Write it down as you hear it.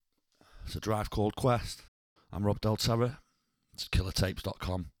It's a Drive Called Quest. I'm Rob Del Terra. It's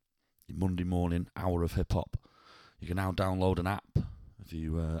killertapes.com. Your Monday morning hour of hip-hop. You can now download an app if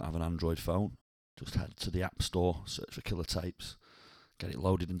you have an Android phone. Just head to the App Store, search for Killer Tapes, get it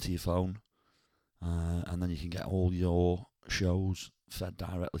loaded into your phone, and then you can get all your shows fed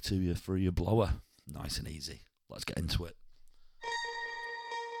directly to you through your blower. Nice and easy. Let's get into it.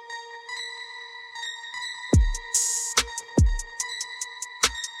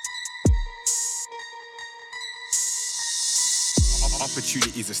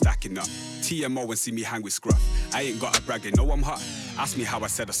 Opportunities are stacking up. TMO and see me hang with scruff. I ain't got a bragging, no I'm hot. Ask me how I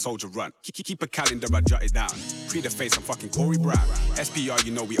said a soldier run. Keep a calendar, I jot it down. Pre the face, I'm fucking Corey Brown. SPR,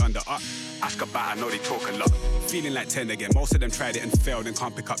 you know we under up. Ask about, I know they talk a lot. Feeling like 10 again. Most of them tried it and failed and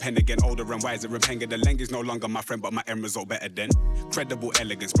can't pick up pen again. Older and wiser and penga. The leng is no longer my friend, but my end result better than. Credible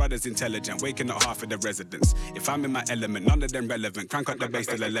elegance, brothers intelligent. Waking up half of the residents. If I'm in my element, none of them relevant. Crank up the bass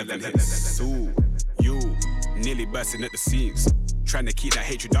till 11 hits. Ooh, you nearly bursting at the seams. Trying to keep that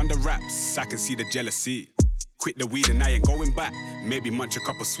hatred under wraps, I can see the jealousy. Quit the weed and I ain't going back. Maybe munch a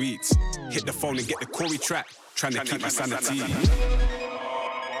couple sweets. Hit the phone and get the Corey track. Trying to keep my sanity.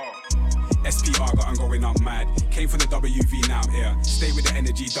 SPR got 'em going up mad. Came from the WV, now I'm here. Stay with the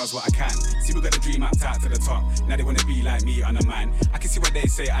energy, does what I can. See, we got the dream mapped out to the top. Now they wanna be like me, I'm a man. I can see what they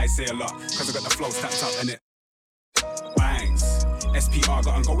say, I say a lot. Cause I got the flow stacked up and it bangs. SPR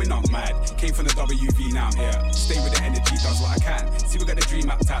got 'em going up mad. Came from the WV, now I'm here. Stay with the energy, does what I can. See, we got the dream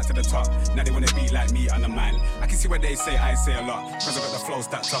mapped out to the top. Now they wanna be like me, I'm a man. I can see what they say, I say a lot. Cause I got the flow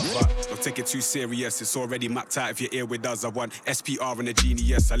stacked up, but don't take it too serious. It's already mapped out if you're here with us. I want SPR and a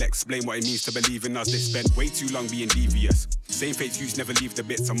genius. I'll explain what it means to believe in us. They spent way too long being devious. Same faith views never leave the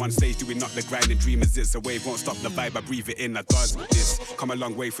bits. I'm on stage doing not the grind and dreamers. It's a wave, won't stop the vibe. I breathe it in, I does this. Come a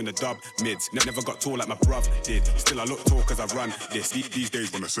long way from the dub mids. Never got tall like my bruv did. Still I look tall cause I run this. These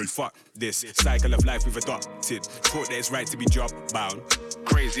days when I say fuck this cycle of life we've adopted. Taught that it's right to be job bound.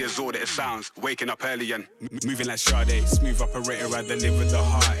 Crazy as all that it sounds. Waking up early and moving like Sade. Smooth operator, I deliver the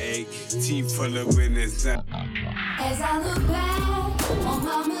heartache. Team full of winners. As I look back on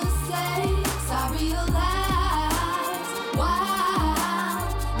my mistakes, I realize why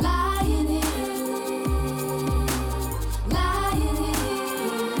I'm lying here.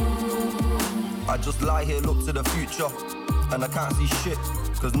 I just lie here, look to the future, and I can't see shit,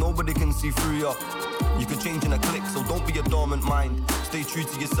 cause nobody can see through you. You can change in a click, so don't be a dormant mind. Stay true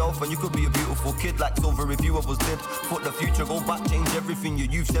to yourself and you could be a beautiful kid like Silver if you was dead. Foot the future, go back, change everything. Your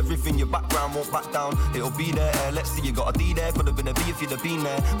youth's everything, your background won't back down. It'll be there, let's see, you got a D there. Could have been a B if you'd have been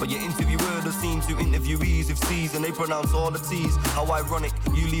there. But your interviewer has seen two interviewees with C's and they pronounce all the T's. How ironic,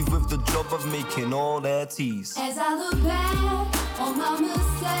 you leave with the job of making all their T's. As I look back on my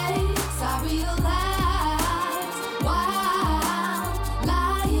mistakes, I realize why I'm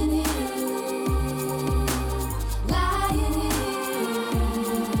lying here.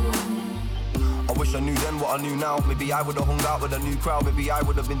 I wish I knew then what I knew now. Maybe I would've hung out with a new crowd. Maybe I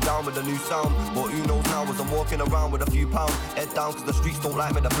would've been down with a new sound. But who knows now as I'm walking around with a few pounds. Head down cause the streets don't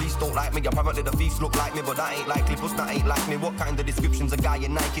like me, the police don't like me. Apparently the thieves look like me, but that ain't likely. Plus that ain't like me. What kind of description's a guy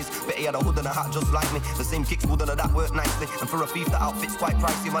in Nikes? Bet he had a hood and a hat just like me. The same kicks wouldn't have that worked nicely. And for a thief the outfit's quite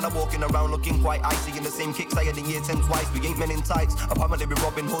pricey. Man I'm walking around looking quite icy. In the same kicks I had in year 10 twice. We ain't men in tights. Apparently we're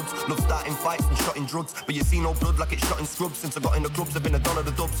robbing hoods. Love starting fights and shotting drugs. But you see no blood like it's shot in scrubs. Since I got in the clubs I've been a don of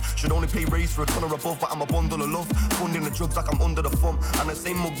the dubs. Should only pay raise for a ton or above. But I'm a bundle of love. Funding the drugs like I'm under the thumb. And the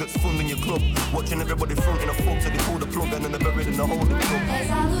same mug that's funding your club. Watching everybody front in a fuck till they pull the plug. And then they're buried in the hole in the club. As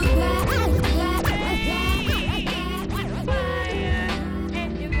I look back,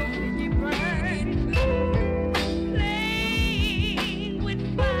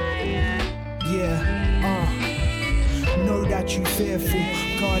 know that you fearful.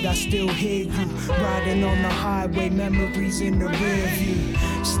 God, I still hear you. Riding on the highway, memories in the rear view.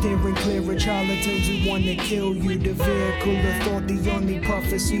 Steering clear of charlatans who wanna kill you. The vehicle of thought, the only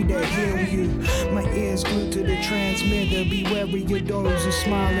prophecy that heal you. My ears glued to the transmitter. Be wary of those who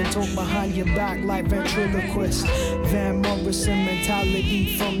smile and talk behind your back like ventriloquists. Van Morrison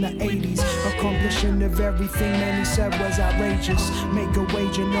mentality from the 80s. Accomplishing the very thing many said was outrageous. Make a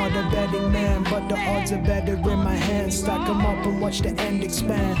wager, not a betting man, but the odds are better in my hands. Stack them up and watch the end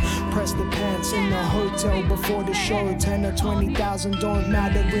expand. Press the pants in the hotel before the show. 10 or 20,000 don't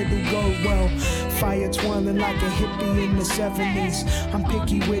matter, it'll go well. Fire twirling like a hippie in the 70s. I'm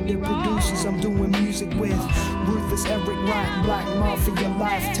picky with the producers I'm doing music with. Ruthless Eric Wright, Black Mafia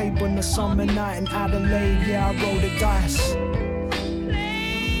life. Tape on the summer night in Adelaide, yeah I roll the dice.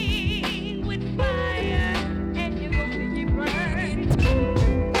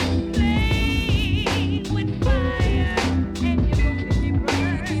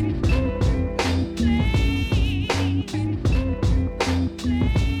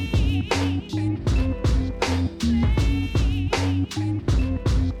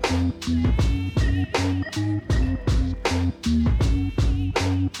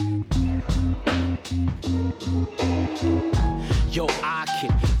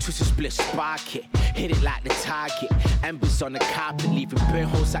 split, spark it, hit it like the target. Embers on the carpet, leaving burn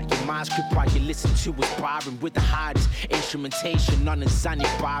holes at your mind's grip while you listen to us barring with the hardest instrumentation on a Zanny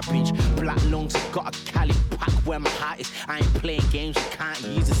bar bench. Black lungs, I got a Cali pack where my heart is. I ain't playing games, you can't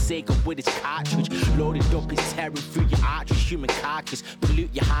use a Sega with its cartridge. Loaded up, it's tearing through your arteries, human carcass.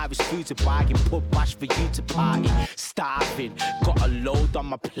 Pollute your harvest, food's a bargain, put bash for you to party. Starving, got a load on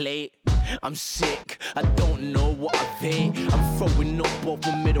my plate. I'm sick, I don't know what I've ate. I'm throwing up both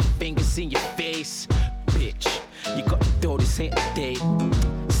my middle fingers in your face. Bitch, you got to do this ain't a date.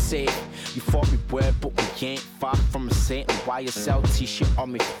 Say, you thought we were, but we ain't. Far from a saint. Why you sell t-shirt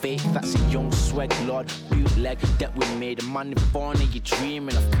on me fake? That's a young swag lord bootleg that we made. A man in Barney, you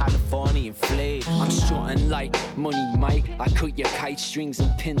dreaming of California inflated. I'm strutting like Money Mike. I cut your kite strings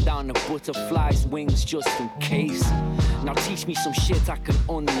and pin down the butterfly's wings just in case. Now teach me some shit I can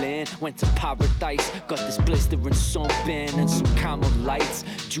unlearn. Went to paradise, got this blistering sunburn and some camel lights.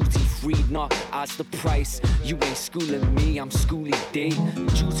 Duty free, not as the price. You ain't schooling me, I'm schooling D.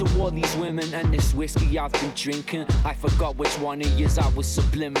 Due to all these women and this whiskey I've been drinking, I forgot which one of yous I was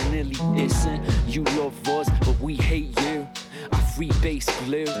subliminally dissing. You love us, but we hate you. I free bass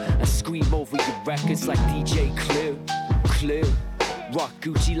glue and scream over your records like DJ Clue. Rock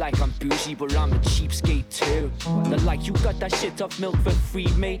Gucci like I'm bougie, but I'm a cheapskate too. They're like, you got that shit off Milk for free,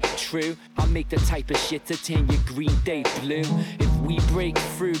 mate. True, I make the type of shit to turn your Green Day blue. If we break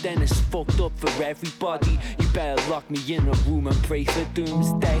through, then it's fucked up for everybody. You better lock me in a room and pray for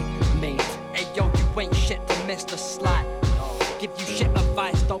doomsday, mate. Hey yo, you ain't shit for Mr. Slat. Give you shit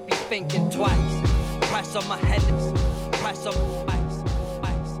advice, don't be thinking twice. Price on my head is, price on my ice.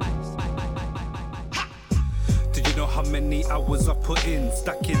 You know how many hours I put in,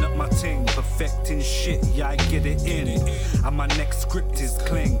 stacking up my ting, perfecting shit, yeah I get it in. And my next script is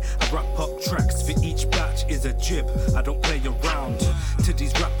cling. I wrap up tracks for each batch is a jib. I don't play around. To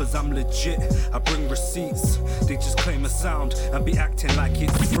these rappers I'm legit. I bring receipts. They just claim a sound and be acting like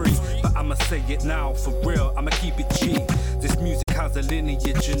it's free. But I'ma say it now, for real, I'ma keep it cheap. This music has a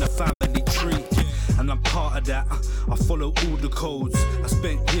lineage and a family tree. And I'm part of that, I follow all the codes. I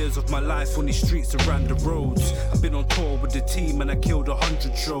spent years of my life on these streets around the roads. I've been on tour with the team and I killed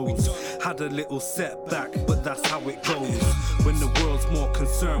 100 shows. Had a little setback, but that's how it goes. When the world's more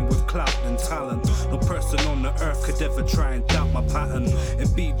concerned with clout than talent, no person on the earth could ever try and doubt my pattern.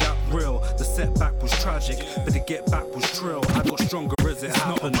 And be that real, the setback was tragic, but the get back was trill. I got stronger as it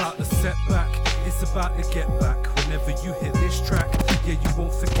happened. It's not about the setback, it's about the get back. Whenever you hit this track, yeah you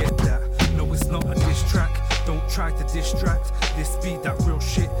won't forget that. No, it's not a diss track, don't try to distract. This be that real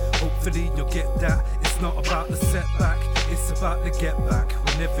shit, hopefully you'll get that. It's not about the setback, it's about the get back.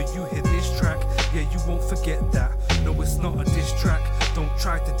 Whenever you hit this track, yeah you won't forget that. No, it's not a diss track, don't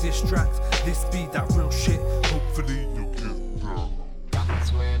try to distract. This be that real shit, hopefully you'll get that.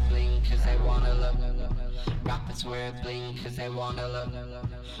 Rappers wear bling cause they wanna look. Rappers wear bling cause they wanna look.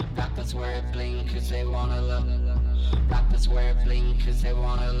 Rappers wear bling cause they wanna look. Rappers wear bling cause they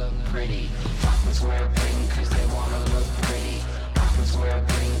wanna look pretty. Rappers wear bling cause they wanna look pretty. Rappers wear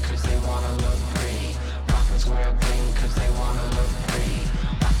bling cause they wanna look pretty. Rappers wear bling cause they wanna look pretty.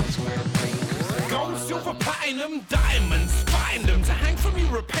 Rappers wear bling cause they Gold, wanna silver, look platinum, diamonds, find them to hang from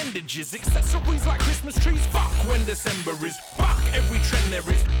your appendages. Accessories like Christmas trees, fuck when December is. Fuck every trend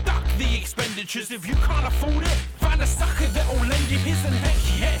there is, duck the expenditures. If you can't afford it, find a sucker that'll lend you his and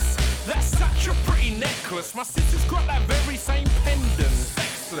heck yes. That's such a pretty necklace. My sister's got that very same pendant.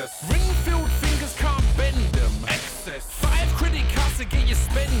 Sexless. Ring-filled fingers can't bend them. Excess. 5 credit cards to get you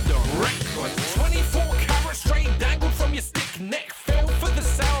spend on. Reckless. 24 carat straight dangled from your stick neck. Fell for the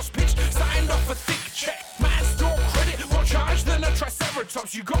sales pitch, signed off a thick check. Man store credit, more charge than a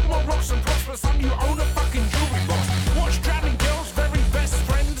triceratops. You got more rocks and props, but some you own a fucking jewelry box. Watch drowning girls, very best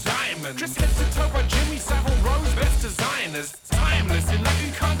friends. Diamonds. Dressed head to toe by Jimmy Savile Rose, best designers. Timeless, in like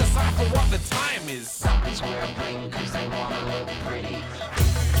you can't decipher what the time is. Rappers wear bling cause they wanna look pretty.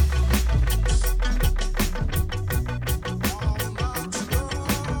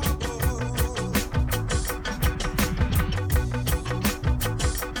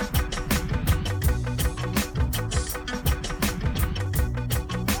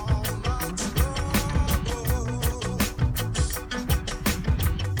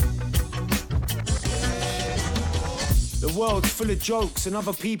 The world's full of jokes and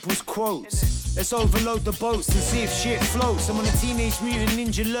other people's quotes. Let's overload the boats and see if shit floats. I'm on a Teenage Mutant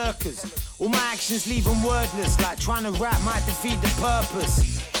Ninja lurkers. All my actions leave them wordless, like trying to rap might defeat the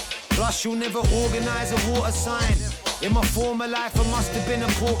purpose. Plus you'll never organise a water sign. In my former life I must have been a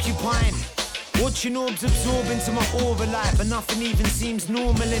porcupine. Watching orbs absorb into my aura light, but nothing even seems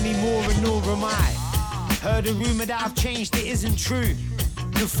normal anymore, and nor am I. Heard a rumour that I've changed, it isn't true.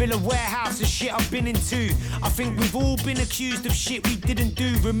 Could fill a warehouse of shit I've been into. I think we've all been accused of shit we didn't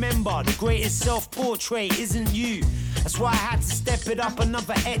do. Remember, the greatest self-portrait isn't you. That's why I had to step it up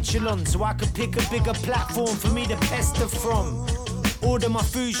another echelon, so I could pick a bigger platform for me to pester from. Order my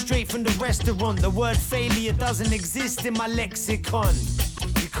food straight from the restaurant. The word failure doesn't exist in my lexicon.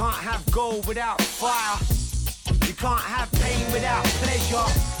 You can't have gold without fire. You can't have pain without pleasure.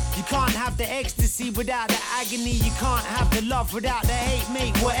 You can't have the ecstasy without the agony. You can't have the love without the hate,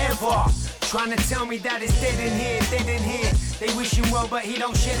 mate, whatever. Trying to tell me that it's dead in here, dead in here. They wish him well, but he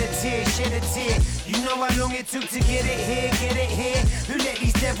don't shed a tear, shed a tear. You know how long it took to get it here, get it here. Who let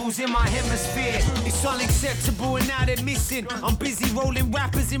these devils in my hemisphere? It's unacceptable and now they're missing. I'm busy rolling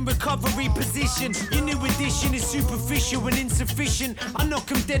rappers in recovery position. Your new edition is superficial and insufficient. I knock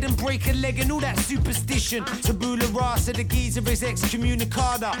them dead and break a leg and all that superstition. Tabula rasa, the geezer is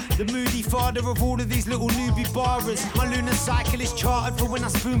excommunicada. The moody father of all of these little newbie barras. My lunar cycle is chartered for when I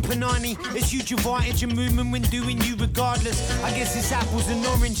spoon panani. There's huge advantage in movement when doing you regardless. I guess it's apples and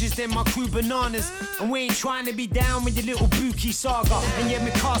oranges, then my crew bananas. And we ain't trying to be down with your little Buki saga. And yet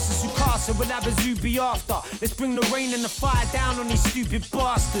Mikasa Sukasa will have a Zubi after. Let's bring the rain and the fire down on these stupid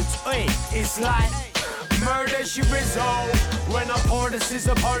bastards. Hey, it's like murder she rizzo. When I pour the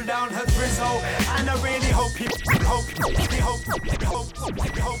scissor, pull down her frizzle. And I really hope he hope.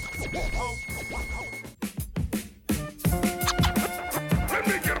 Let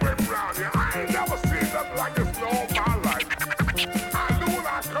me get away from here. I ain't never seen nothing like this in all my life. I knew when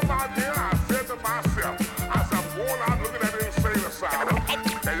I come out here, I said to myself, I said, I'm going out looking at the insane asylum.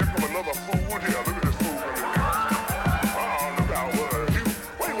 And here come another fool here. Look at this fool coming here. Look out, what you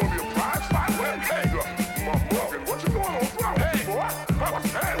want to be a prize fight? Well, hey, motherfucker, what you doing on the floor, boy?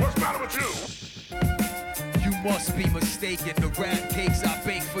 Hey, what's the matter with you? You must be mistaken. The rat cakes I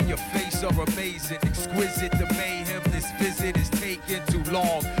bake for your face are amazing, exquisite. The mayhem this visit is taking too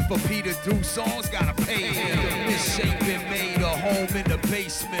long. For Peter do songs, gotta pay him. Misshapen made a home in the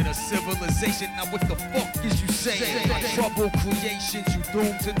basement of civilization. Now what the fuck is you saying? Trouble creations, you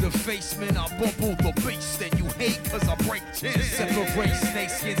doomed to defacement. I bumble the beast and you hate cause I break chins. Separate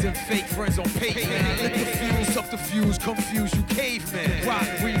snakeskins and fake friends on pavement. Let the fuse subterfuge confuse you cavemen. Rock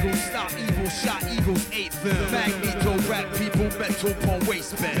regal, stop evil, shot eagles, ate them. Magneto rap people, metal upon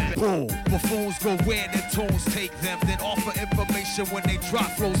waistband. Boom, buffoons go where their tones take them. Then offer information when they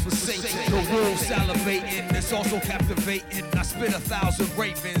drop flows for Satan. The wolves salivating, it's also captivating. I spit 1,000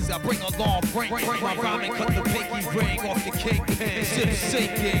 ravens, I bring alarm, bring my rhyme and cut the pinky ring off the kingpin. Ship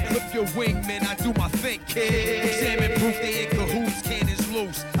sinking, clip your wingman, I do my thinking. Examine proof they in cahoots, cannons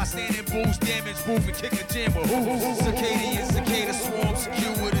loose. I stand in booze, damage booth and kick a jam with who's. Cicadian, cicada swarm,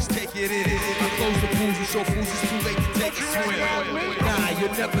 circuitous, take it in. I close the pools and show fools it's too late to take a swim. Nah, you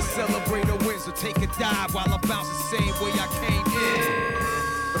never celebrate a win, so take a dive while I bounce the same way I came in.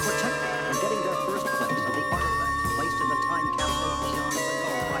 The Protector are getting their first glimpse of the artifact placed in the time capsule eons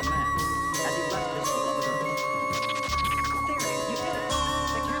ago by man as he left his beloved Earth. There, you did it.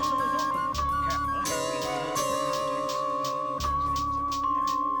 The capsule is open.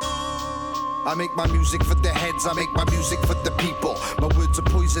 I make my music for the heads, I make my music for the people. My words are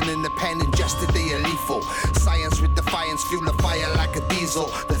poison in the pen, ingested they are lethal. Science with defiance, fuel the fire like a diesel.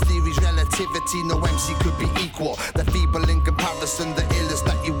 The theory's relativity, no MC could be equal. The feeble in comparison, the illest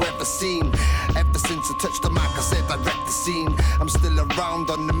that you ever seen. Ever since I touched the mic, I said I'd wreck the scene. I'm still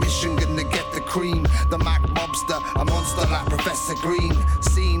around on the mission, gonna get the cream. The Mac mobster, a monster like Professor Green.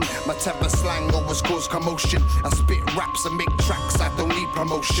 Seen, my temper slang always cause commotion. I spit raps and make tracks, I don't need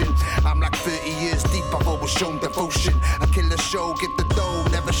promotion. I'm like 30 years deep, I've always shown devotion. I kill a show, get the dough,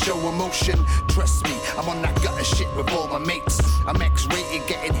 never show emotion. Trust me, I'm on that gutter shit with all my mates. I'm X-rated,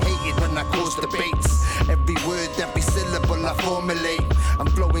 getting hated when I cause debates. Every word, every syllable I formulate. I'm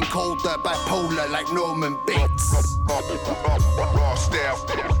flowing colder, bipolar like Norman Bates. Raw staff,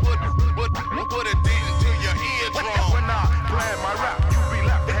 put a D into your eardrum. When I plan my rap, you be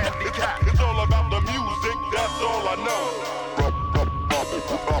left handicapped. It's all about the music, that's all I know.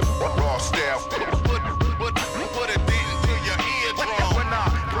 Raw staff, put a D into your eardrum. When I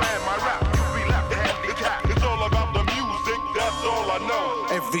plan my rap, you be left handicapped. It's all about the music, that's all I know.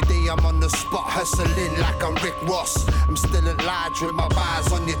 Every day I'm on the spot hustling like I'm Rick Ross. I'm still at large with my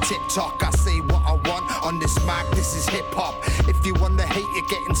bars on your TikTok. I say what I want on this mic, this is hip hop. If you wanna hate, you're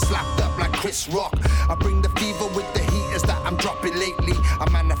getting slapped up like Chris Rock. I bring the fever with the heaters that I'm dropping lately. I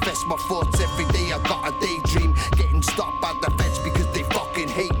manifest my thoughts every day, I got a daydream. Getting stopped by the feds because they fucking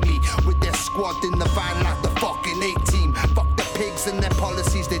hate me. With their squad in the van like the fucking A-team. Fuck the pigs and their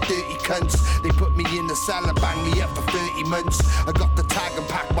policies, they dirty cunts. They put me in the cell and bang me up for 30 months. I got the tag and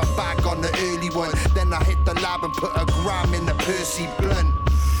packed my bag on the early one. Then I hit the lab and put a gram in the Percy blunt.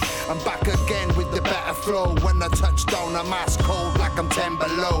 I'm back again with the better flow. When I touch down, I'm ice cold like I'm 10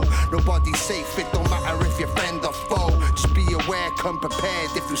 below. Nobody's safe, it don't matter if you're friend or foe. Just be aware, come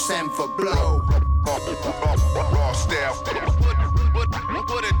prepared if you send for blow. Raw staff.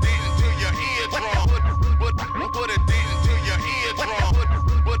 Put a dent into your eardrum. Put a dent into your eardrum.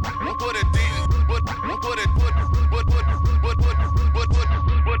 Put a dent. Put it.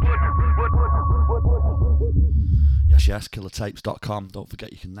 Yes, killertapes.com. Don't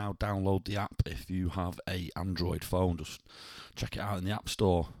forget you can now download the app if you have a Android phone. Just check it out in the App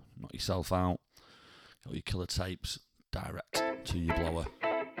Store. Knock yourself out. Got your Killer Tapes direct to your blower.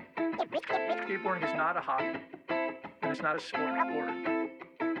 Skateboarding is not a hobby, and it's not a sport.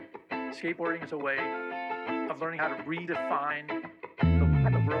 Skateboarding is a way of learning how to redefine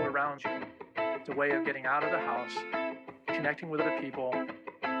the world around you. It's a way of getting out of the house, connecting with other people,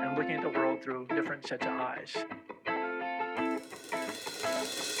 and looking at the world through different sets of eyes.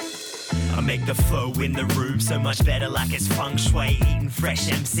 I make the flow in the room so much better like it's feng shui. Eating fresh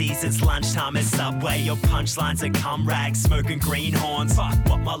MCs, it's lunchtime at Subway. Your punchlines are cum rags, smoking greenhorns. Fuck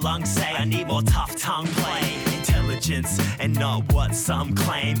what my lungs say, I need more tough tongue play. Intelligence and not what some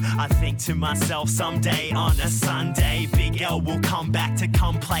claim. I think to myself someday on a Sunday Big L will come back to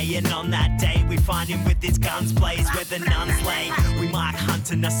come play. And on that day we find him with his guns blazed where the nuns lay. We might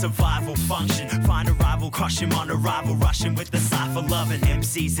hunt in a survival function. Find a rival, crush him on arrival. Rushing with the cypher loving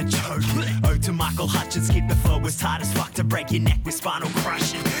MCs a joke. Ode to Michael Hutchins, keep the flow as tight as fuck to break your neck with spinal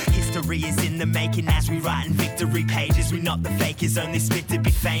crushing. History is in the making as we write in victory pages. We not the fakers, only spit to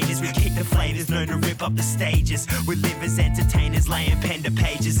be famous. We keep the flavors known to rip up the stages. We live as entertainers, laying pen to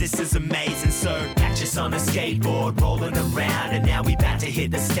pages. This is amazing, so catch us on a skateboard, rolling around. And now we about to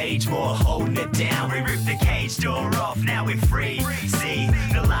hit the stage more, holding it down. We rip the cage door off, now we're free. See,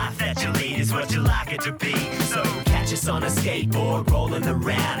 the life that you lead is what you like it to be. So catch us on a skateboard, rolling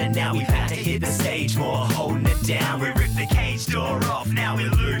around. And now we about to hit the stage more, holding it down. We rip the cage door off, now we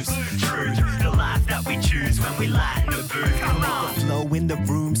lose. True, the life that we choose when we light in the booth. Come on. Flow in the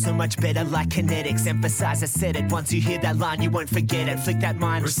room, so much better like kinetics. Emphasize I said it, once you hear that line you won't forget it. Flick that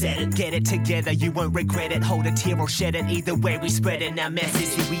mind, reset it, get it together, you won't regret it. Hold a tear or shed it, either way we spread it. Our message,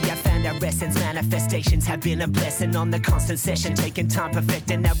 here we have found our essence. Manifestations have been a blessing on the constant session. Taking time,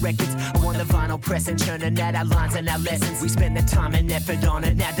 perfecting our records. I want the vinyl press and churning out our lines and our lessons. We spend the time and effort on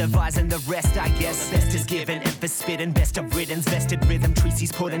it, now devising the rest, I guess. Best is given, emphasis spitting, best of riddance, vested rhythm.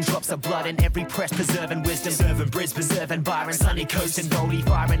 Treaties putting drops of blood in every press, preserving wisdom. Serving Briz, preserving Byron, sunny coast and Goldie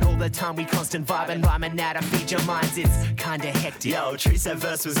firing. All the time we constant vibing, rhyming now to feed your minds. It's kinda hectic. Yo, Trees, that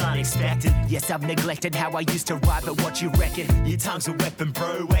verse was unexpected. Yes, I've neglected how I used to ride, but what you reckon? Your tongue's a weapon,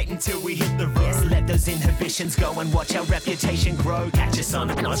 bro. Wait until we hit the road. Yes, let those inhibitions go and watch our reputation grow. Catch us on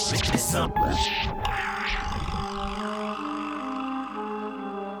the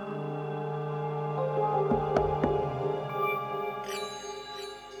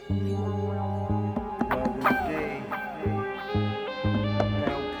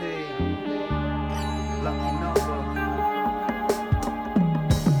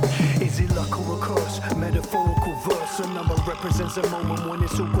represents a moment when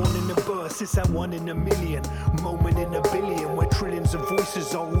it's all gone in the burst. It's that one in a million, moment in a billion, where trillions of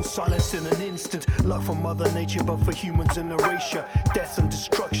voices are all silenced in an instant. Love for Mother Nature, but for humans an erasure. Death and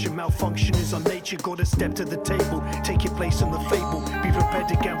destruction, malfunction is on nature. Gotta step to the table, take your place in the fable. Be prepared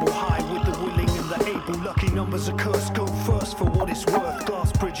to gamble high with the willing and the able. Lucky numbers are cursed, go first for what it's worth.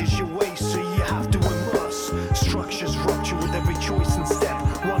 Glass bridges your way, so you have to immerse. Structures rupture with every choice and step.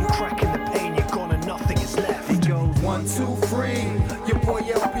 One crack in the pane, you're gone and nothing is left. It goes 1, 2, 3. Your boy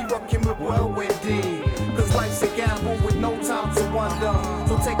LP rockin' with Whirlwind D. Cause life's a gamble with no time to wonder.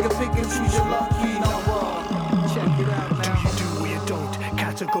 So take a pick and choose your lucky number. Check it out now. Do you do or you don't?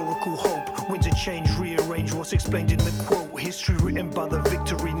 Categorical hope. Winds of change, rearrange what's explained in the quote. History written by the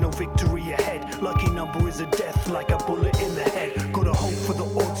victory, no victory ahead. Lucky number is a death, like a bullet in the head. Gotta hope for the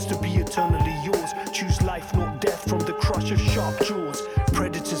odds to be eternally yours. Choose life, not death, from the crush of sharp jaws.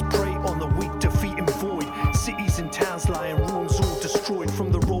 Predators prey on the weak, defeating void. Cities and towns lie in ruins, all destroyed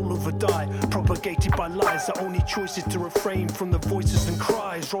from the roll of a die. Propagated by lies, the only choice is to refrain from the voices and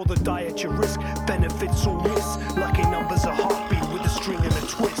cries. Roll the die at your risk, benefits or risks. Lucky numbers a heartbeat with a string and a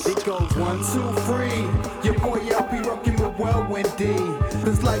twist. It goes 1, 2, 3. Your boy LP rockin' with Whirlwind D.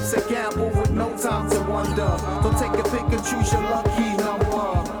 Cause life's a gamble with no time to wonder. So take a pick and choose your lucky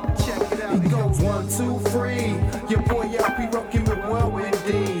number. Check it out. It goes 1, 2, 3. Your boy LP rockin' with Whirlwind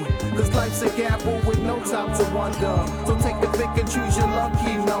D. Cause life's a gamble with no time to wonder. So take a pick and choose your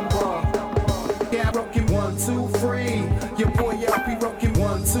lucky number. Yeah, rockin' 1, 2, 3. Your boy LP rockin'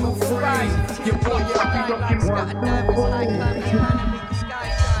 1, 2, 3. Your boy LP rockin' 1, 2, 3.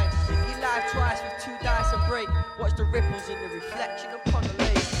 isn't a reflection upon the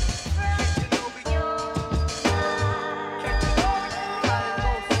lake.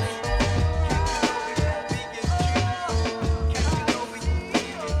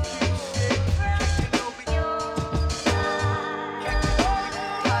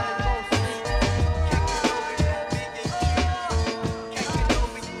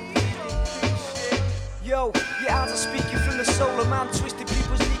 Yo, your eyes are speaking from the soul of man. Twisted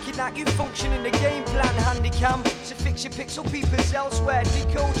pupils leaking at you, functioning the game plan. Handycam, so fix your pixel peepers elsewhere.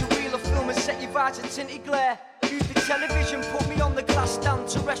 Decode your reel of film and set your visor tinted glare. Use the television, put me on the glass stand.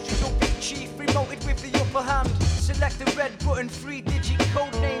 Terrestrial beat chief, remoted with the upper hand. Select the red button, 3-digit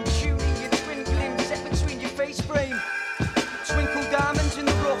code name. Tuning your twin glimpse set between your face frame. Twinkle diamonds in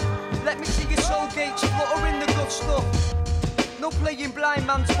the rough. Let me see your soul gates flutter in the good stuff. No playing blind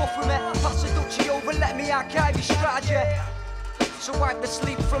man's buff from it. Pass the duchy over, let me archive your strategy. So wipe the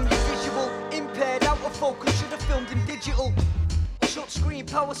sleep from your visual. Impaired, out of focus, should have filmed in digital. Shut screen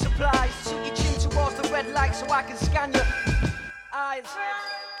power supplies. Tilt your chin towards the red light so I can scan your eyes.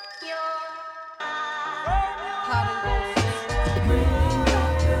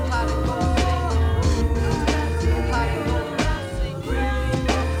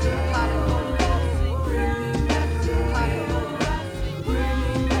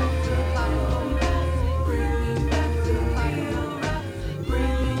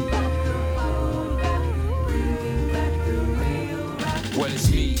 Well,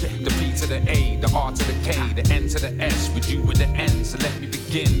 it's me, the B to the A, the R to the K, the N to the S, with you with the N, so let me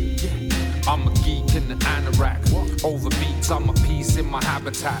begin. I'm a geek in the anorak. Over beats, I'm a piece in my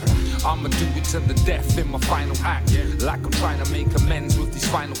habitat. I'ma do it to the death in my final act. Like I'm trying to make amends with these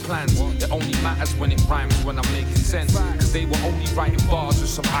final plans. It only matters when it rhymes, when I'm making sense. Cause they were only writing bars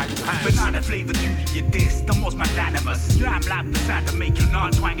with some idle hands. Banana flavor to your diss, the most magnanimous. Slam like the sound to make you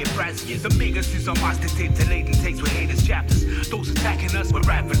non-twanging brassiers. The biggest is on my titillating takes with haters chapters. Those attacking us were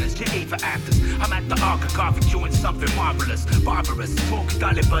ravenous, you ain't for actors. I'm at the arc of carving, doing something marvelous. Barbarous, smoking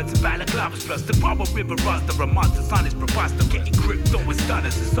dolly buds and balaclavas. Plus the proper river runs, the monsters on his preposter. Getting crypto with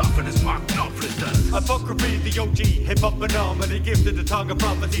stunners as often as Mark Knopfler does. Apocryphy, the OG, hip-hop anomaly, gifted the tongue of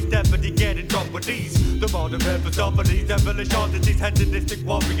prophecies, definitely getting drunk with these. The modern rappers offer these devilish oddities, hedonistic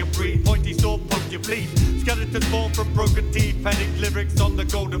warrior breed, pointy sword, poke you bleed. Skeletons form from broken teeth, panic lyrics on the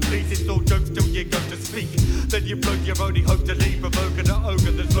golden fleece. It's all jokes till you go to speak. Then you float your only hope to leave, provoking an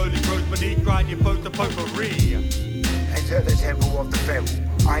ogre that slowly grows beneath, grind your post to potpourri. Enter the temple of the feral.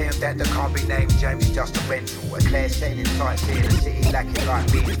 I am that can't be named, James is just a rental. A clear sailing sightseeing a city lacking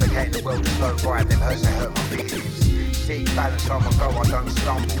like me. Vacating the world to slow ride, them hurts that hurt my feelings. Seek balance on my go, I don't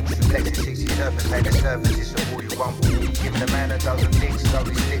stumble. Flexing 60 serpents, ain't the surface, it's a royal rumble. Giving the man a dozen dicks,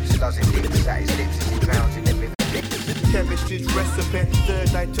 slowly slips, doesn't dicks at his lips as he drowns in the river. Chemistry's recipe,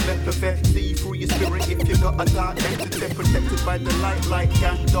 third eye telepathy. See through your spirit if you got a dark entity. Protected by the light like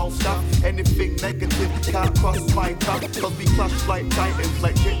Gandalf stuff. Anything negative can't cross my path. Cause we clash like titans,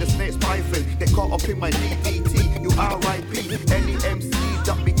 like Jake the Snake's python. Get caught up in my DDT, you RIP. Any MC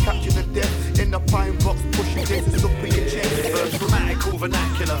that be catching a death in the pine box, pushing cases up in your chest. Grammatical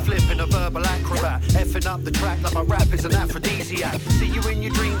vernacular, flipping a verbal acrobat. Effing up the track like my rap is an aphrodisiac. See you in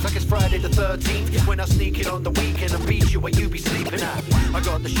your dreams like it's Friday the 13th. When I sneak in on the weekend and beat you where you be sleeping at. I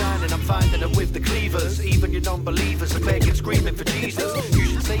got the shine and I'm finding it with the cleavers. Even your non-believers are begging, screaming for Jesus. You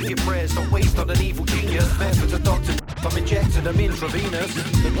should save your prayers, don't waste on an evil genius. Methods of doctor, I'm injecting them intravenous.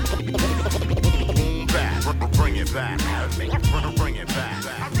 Bring it back, bring it back.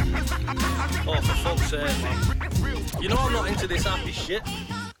 Oh, for fuck's sake, man. You know I'm not into this happy shit.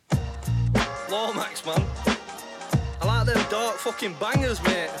 Lomax, man. I like them dark fucking bangers,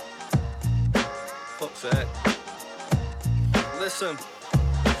 mate. Fuck's sake. Listen.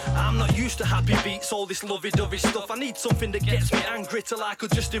 I'm not used to happy beats, all this lovey-dovey stuff. I need something that gets me angry till I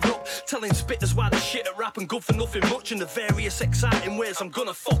could just erupt. Telling spitters why the shit at rap and good for nothing much. In the various exciting ways I'm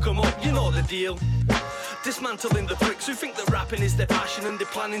gonna fuck them up, you know the deal. Dismantling the pricks who think that rapping is their passion and they're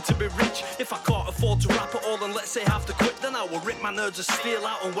planning to be rich. If I can't afford to rap at all and let's say have to quit, then I will rip my nerves of steel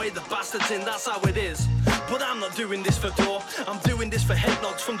out and weigh the bastards in, that's how it is. But I'm not doing this for door, I'm doing this for head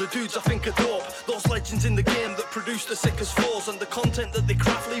nods from the dudes I think are dope. Those legends in the game that produce the sickest floors, and the content that they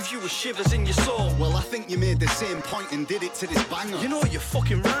craft leaves you with shivers in your soul. Well, I think you made the same point and did it to this banger. You know you're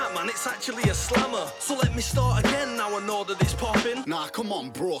fucking right, man, it's actually a slammer. So let me start again now I know that it's popping. Nah, come on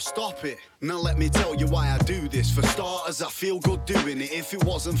bro, stop it. Now let me tell you why I do this. For starters, I feel good doing it. If it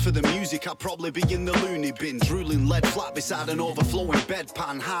wasn't for the music, I'd probably be in the loony bin, drooling lead flat beside an overflowing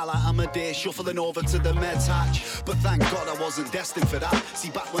bedpan. Highlight Amadeus, shuffling over to the meds hatch. But thank God I wasn't destined for that.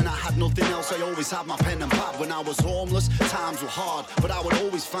 See, back when I had nothing else, I always had my pen and pad. When I was homeless, times were hard, but I would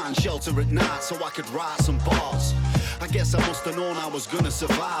always find shelter at night so I could write some bars. I guess I must have known I was gonna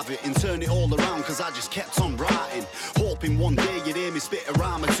survive it and turn it all around, cause I just kept on writing, hoping one day you'd hear me spit a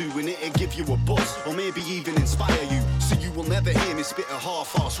rhyme or two and it'd give you a buzz, or maybe even inspire you. So you will never hear me spit a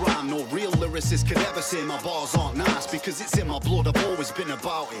half-ass rhyme. No real lyricist could ever say my bars aren't nice, because it's in my blood, I've always been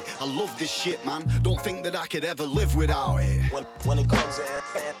about it. I love this shit, man, don't think that I could ever live without it. When it comes to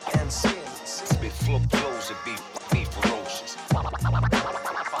MCs, spit flip flows and be ferocious. Find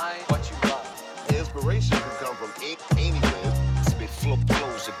what you love. The inspiration can come from anywhere. Spit flip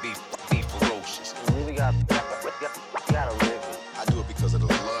flows and be ferocious. You really gotta live it. I do it because of the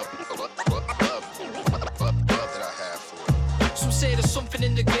love that I have for it. Some say there's something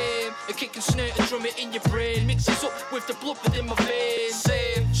in the game, a kick and snare to drum it in your brain, mixes up with the blood within my veins.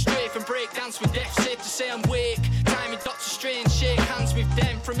 Same, strafe and break dance with death, safe to say I'm wake. Timing Doctor Strange, shake hands with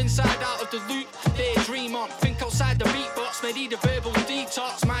them from inside out of the loop. They dream on, think outside the beatbox, may need a verbal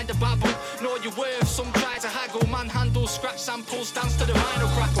detox, mind a babble, know your worth. Some try to haggle, manhandle, scratch samples, dance to the vinyl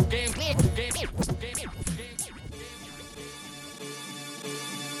crackle. Game.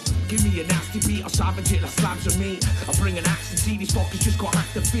 Give me a nasty beat, I'll savage it like slabs of meat. I bring an axe and see these fuckers just got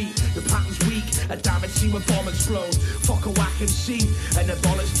hacked the feet. The pattern's weak, a damage see when bomb explodes. Fuck a whack MC, and the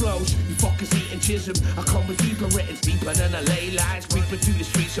bollocks flows. You fuckers eating chism, I come with deeper written, deeper than a ley lines, creeping through the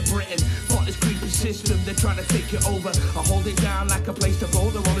streets of Britain. Fuck this creeping system, they're trying to take it over. I hold it down like a place to go.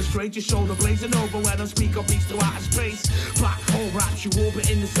 They're on a stranger's shoulder, blazing over when I speak up beats to outer space. Black hole raps, you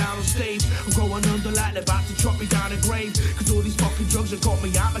orbit in the sound stage. I'm going under like they're about to chop me down a grave. Cause all these fucking drugs have got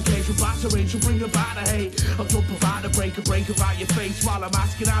me out my cage. You'll batter bring about the hate. I'll jump about the break about your face while I'm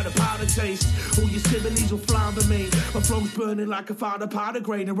asking how the powder tastes. All your similes will flounder me. My flow's burning like I found a powder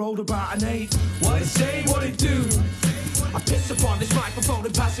grain and rolled about an 8. What it say, what it do? I piss upon this microphone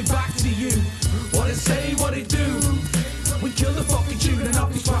and pass it back to you. What it say, what it do? We kill the fucking tune and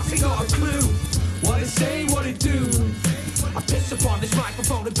off these tracks, ain't got a clue. What it say, what it do? I piss upon this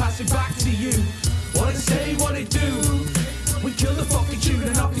microphone and pass it back to you. What it say, what it do? We kill the fucking tune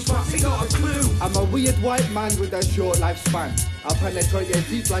and off these tracks, ain't got a clue. I'm a weird white man with a short lifespan. I penetrate your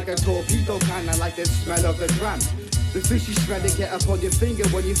deep like a torpedo can. I like the smell of the gram. The fishy smell they get up on your finger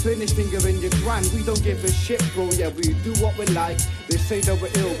when you finish fingering your grand. We don't give a shit, bro, yeah, we do what we like. They say that we're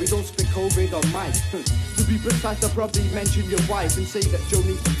ill, we don't spit COVID on mic. To be precise, I'll probably mention your wife and say that Joe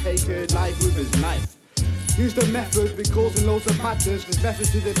needs to take her life with his knife. Here's the method, we're causing loads of matters. There's methods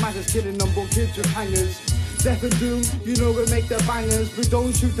to the matters, killing unborn kids with hangers. Death and doom, you know we make the bangers. We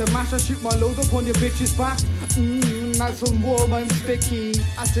don't shoot the mash, I shoot my load up on your bitch's back. Nice and warm and sticky.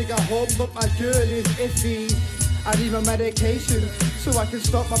 I take her home, but my girl is iffy. I need my medication, so I can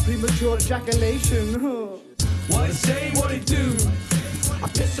stop my premature ejaculation. What it say, what it do? I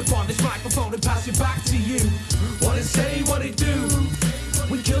piss upon this microphone and pass it back to you. What it say, what it do?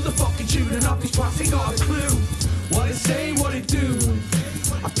 We kill the fucking tune and off these tracks, ain't got a clue. What it say, what it do?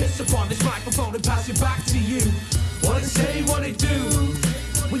 I piss upon this microphone and pass it back to you. What it say, what it do?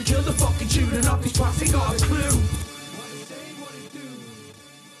 We kill the fucking tune and off these tracks, ain't got a clue.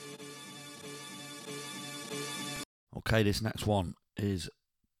 Okay, this next one is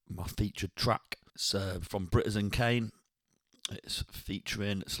my featured track. It's from Britters and Kane. It's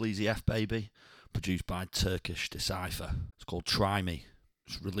featuring Sleazy F Baby, produced by Turkish Decipher. It's called Try Me.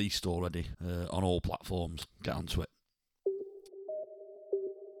 It's released already on all platforms. Get onto it.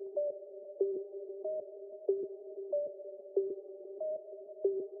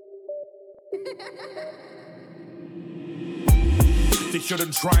 They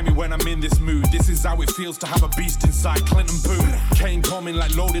shouldn't try me when I'm in this mood. This is how it feels to have a beast inside Clinton Boone. Kane coming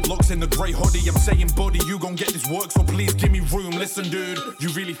like loaded looks in the grey hoodie. I'm saying, buddy, you gon' get this work, so please give me room. Listen, dude, you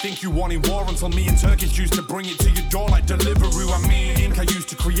really think you wanted war until me and Turkish used to bring it to your door like Deliveroo. I mean, ink I used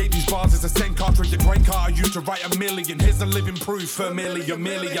to create these bars as a send cartridge. The grain card I used to write a million. Here's a living proof, familiar,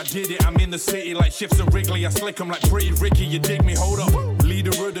 merely I did it. I'm in the city like shifts of Wrigley. I slick them like Pretty Ricky, you dig me? Hold up.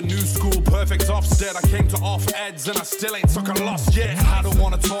 Leader of the new school, perfect Ofsted. I came to off eds and I still ain't took a loss yet. I don't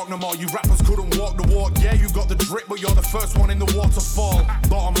wanna talk no more, you rappers couldn't walk the walk. Yeah, you got the drip, but you're the first one in the waterfall.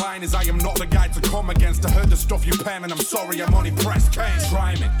 Bottom line is I am not the guy to come against. I heard the stuff you pen and I'm sorry, I'm only pressed cane.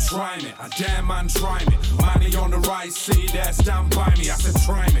 Try me, I dare man, try me. Money on the right, see there, stand by me. I said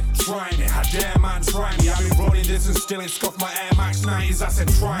try me, I dare man, try me. I've been running this and still ain't scuffed my Air Max 90s. I said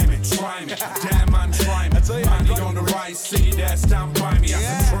try me, I dare man, try me. Money on the right, see there, stand by me. I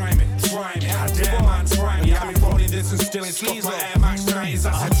said try me, I dare man, try me. I've been running this and still ain't scuffed my Air Max 90s.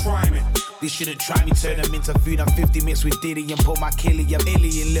 I said try me. They shouldn't try me, turn them into food. I'm 50 mixed with Diddy and put my killie. I'm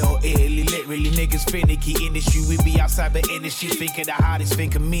alien, little Italy. Literally, niggas finicky industry. We be outside the industry, thinking the hardest,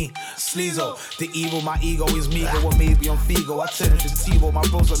 think of me. Sleazo, the evil, my ego is me. Go or maybe on Figo. I turn into Tivo. My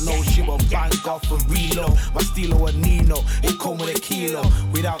bros are no shit, but bang off a reload. My stilo a Nino, it come with a kilo.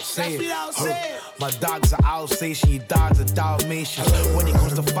 Without saying, my dogs are Alsatian, your dogs are Dalmatians. When it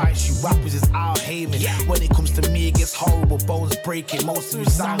comes to fights, you rappers is Al Heyman. When it comes to me, it gets horrible, bones breaking. Most of you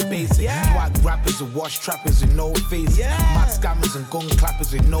sound basic. White rappers and wash trappers with no faces. Mad scammers and gun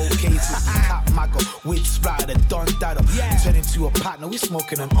clappers with no cases. Cap mago, witch splatter, Don Dado. Turn into a partner, we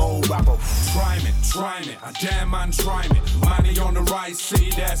smoking an old rapper. Try me, a damn man try me. Money on the right,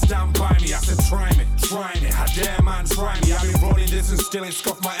 city there, stand by me. I said try me, a damn man try me. I've been rolling this and still ain't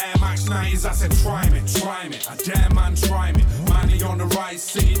scuffed my Air Max 90s. I said try me, a damn man try me. Money on the right,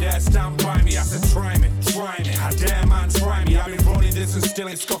 city there, stand by me. I said try me, a damn man try me. I've been rolling this and still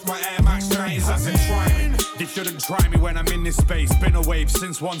ain't scuffed my Air Max 90s. I said try me. They shouldn't try me when I'm in this space. Been a wave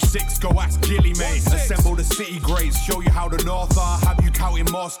since 1-6, go ask Gilly Mace. Assemble the city grades, show you how the North are. Have you counting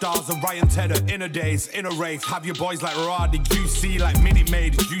more stars than Ryan Tedder? Inner days, inner race. Have your boys like Rod, QC like Minute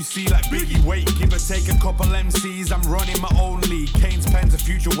Maid, juicy like Biggie. Wait, give or take a couple MCs. I'm running my own league. Kane's pens, a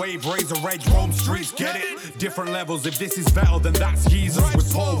future wave, Razor Edge, roam streets. Get it? Different levels. If this is Vettel, then that's Jesus.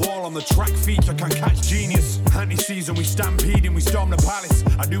 With Paul Wall on the track feature, can catch genius. Anti-season, we stampeding, we storm the palace.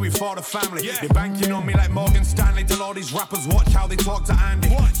 I do it for the family. They're banking on me like Morgan Stanley. Tell all these rappers watch how they talk to Andy.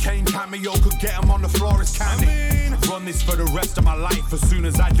 Kane cameo could get him on the floor as candy. Run this for the rest of my life. As soon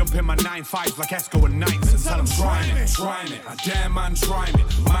as I jump in my 9-5s like Esco and Knights and tell them try me, a damn man try me.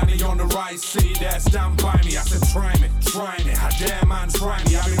 Money on the right, city there, stand by me. I said try me, a damn man try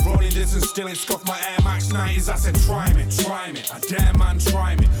me. I've been rolling this and still ain't scuffed my Air Max 90s. I said try me, a damn man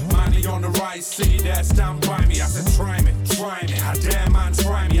try me. Money on the right, city there, stand by me. I said try me, a damn man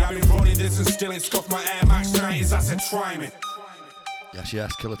try me. I've been rolling this and still ain't scuffed my Air Max 90s. I said try me.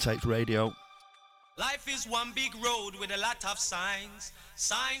 Yes, Killer Tapes Radio. Life is one big road with a lot of signs.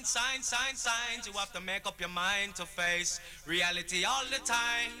 Signs. You have to make up your mind to face reality all the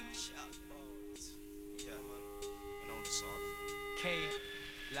time. Yeah, man. I know the song.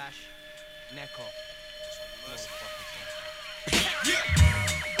 K-Lash-Neko.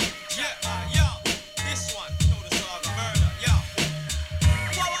 Yeah. This one. You know the song, Murder. Yeah.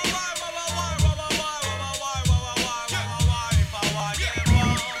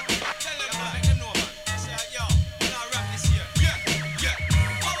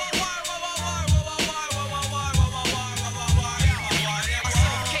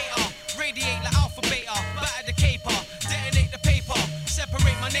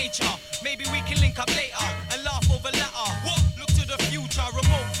 Maybe we can link up later and laugh over latter. Look to the future,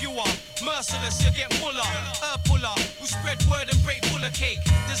 remote viewer. Merciless, you get muller, puller, who spread word and break full of cake.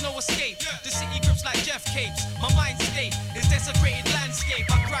 There's no escape. The city grips like Jeff Capes. My mind state is desecrated landscape.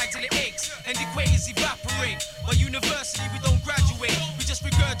 I cry till it aches and equators evaporate. But university, we don't graduate. We just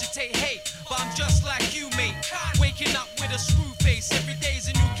regurgitate hate. But I'm just like you, mate. Waking up with a screw face. Every day's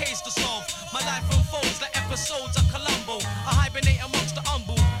a new case to solve. My life unfolds like episodes of Columbo. I hibernate amongst the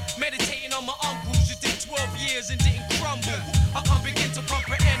humble. Meditating on my uncles who did 12 years and didn't crumble. I can't begin to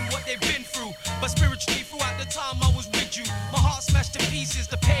comprehend what they've been through. But spiritually, throughout the time I was with you, my heart smashed to pieces,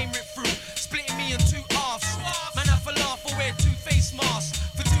 the pain ripped through, splitting me in two halves. Man, I for laugh or wear two-face masks.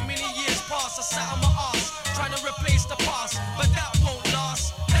 For too many years past, I sat on my ass, trying to replace the past. But that won't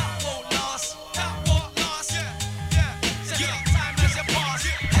last, that won't last, that won't last. Time has a past.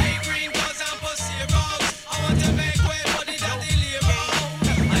 Hey, green girls and pussy rocks. I want to make way for the daddy Lero.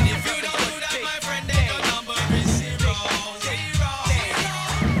 And if you don't do that, my friend, then your number is 0.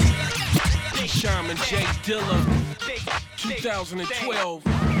 Big Sean and Jay Dilla, 2012.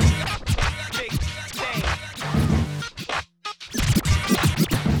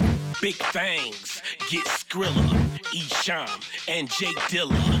 Big Things, get Skrilla, Esham, and Jay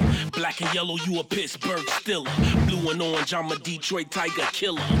Dilla. Black and yellow, you a Pittsburgh Stiller. Blue and orange, I'm a Detroit Tiger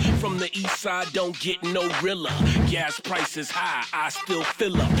killer. From the east side, don't get no Rilla. Gas prices high, I still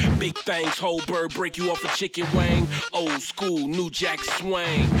fill up. Big Things, whole bird, break you off a chicken wing. Old school, new jack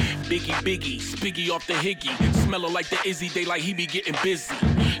swing. Biggie, Spiggy off the Higgy. Smelling like the Izzy, they like he be getting busy.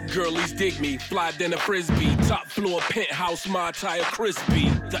 Girlies dig me, fly than a Frisbee. Top floor, penthouse, my tire crispy.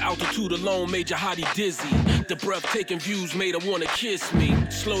 The altitude alone made your hottie dizzy. The breathtaking views made her wanna kiss me.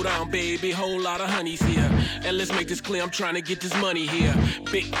 Slow down, baby, whole lot of honeys here. And let's make this clear, I'm trying to get this money here.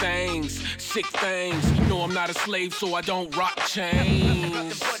 Big things, sick things. No, I'm not a slave, so I don't rock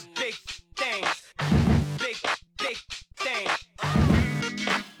chains. Big things, big things, big things,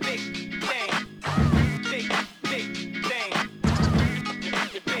 big things, big things.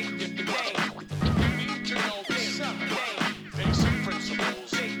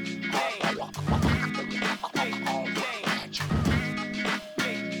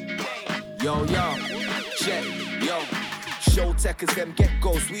 Yo, check, yo. Show techers, them get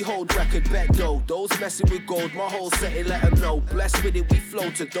ghosts. We hold record, bet dough. Those messing with gold, my whole setting, let them know. Blessed with it, we flow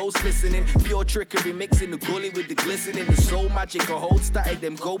to those listening. Pure trickery, mixing the gully with the glistening. The soul magic, a hold static,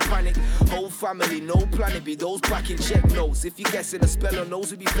 them go panic. Whole family, no planet, be those backing check notes. If you guessing a spell on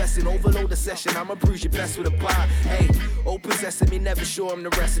those, we be fessing. Overload the session, I'ma bruise your best with a bar. Hey, open sesame, never show them the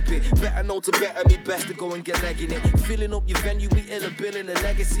recipe. Better know to better me best to go and get legging it. Filling up your venue, we ill a building a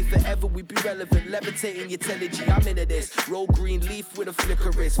legacy. Forever we be relevant, levitating your telegy. I'm into this. Roll green leaf with a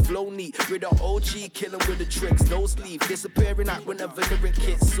flicker wrist. Flow neat, with an OG, killing with the tricks. No sleeve, disappearing out whenever lyric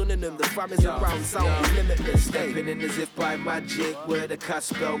hits. Synonym, the fam is around, sound limitless. Stepping in as if by magic, where the cast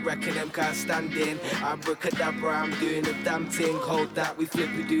spell, reckon them can't stand in. Abracadabra, I'm doing the damn thing. Hold that, we flip,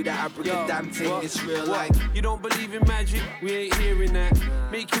 we do that abracadam thing. It's real life. You don't believe in magic? We ain't hearing that.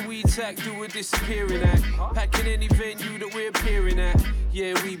 Make your weed sack, do a disappearing act. Packing any venue that we're appearing at.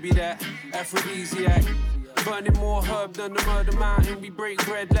 Yeah, we be that aphrodisiac. Burning more herb than the murder mountain. We break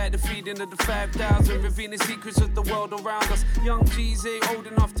bread like the feeding of the 5,000. Revealing secrets of the world around us. Young G's ain't old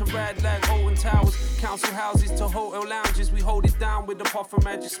enough to ride like Alton Towers. Council houses to hotel lounges. We hold it down with the puff of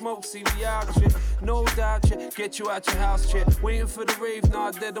magic smoke. See, we out shit. No doubt, check. Get you out your house, check. Waiting for the rave,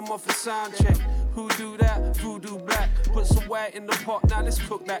 now dead them off a sound check. Who do that? Voodoo black. Put some white in the pot, now let's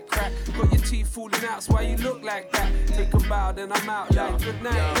cook that crack. Got your teeth falling out, so why you look like that? Take a bow, then I'm out like good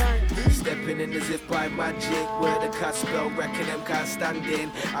night, thanks. Stepping in as if by magic, where the cast spell, reckon them can't stand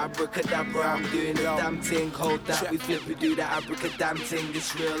in. Abracadabra, I'm doing the damn thing. Hold that, we flip, we do that abracadam thing.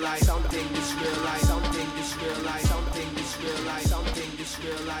 This real life, something, this real life, something, this real life, something, this real life, something, this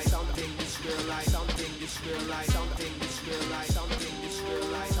real life, something, this real life, something, this real life, something, this real life, something, this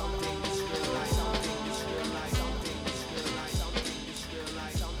real life, something, this real life, something, this real life, something, this real life, something, this real life, something, this real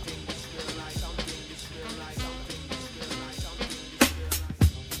life, something, this real life, something, this real life, something.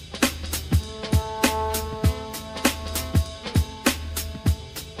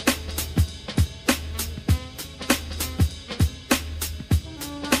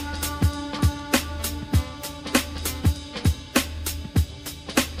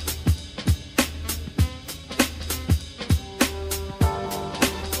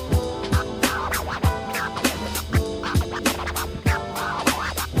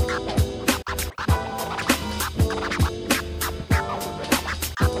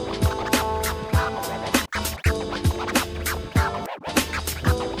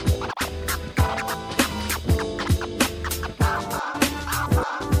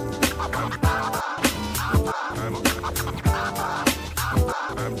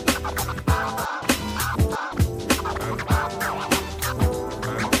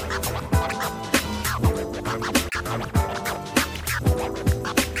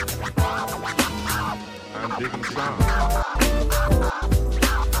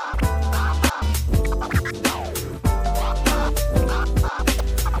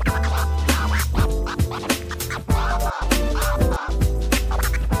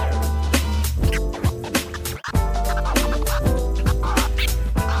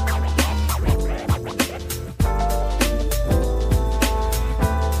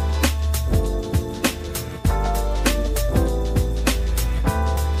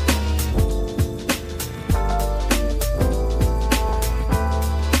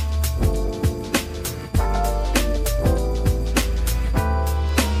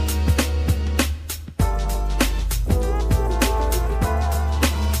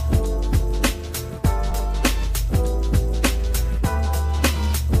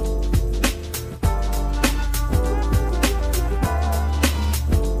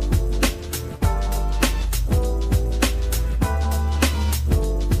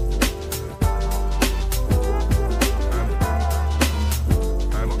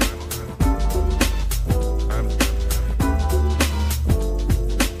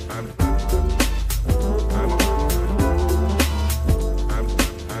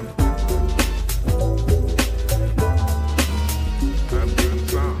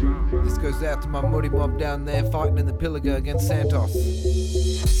 Out to my muddy mob down there fighting in the Pilliga against Santos.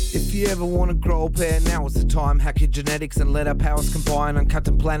 If you ever want to grow a pair, now is the time. Hack your genetics and let our powers combine. Uncut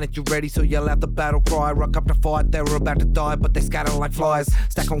and planet, you ready, so yell out the battle cry. Rock up to fight, they were about to die, but they scatter like flies.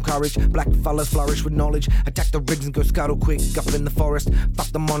 Stack on courage, black fellas flourish with knowledge. Attack the rigs and go scuttle quick up in the forest. Fuck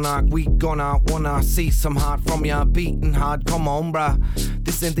the monarch, we gonna wanna see some heart from ya. Beating hard, come on bruh.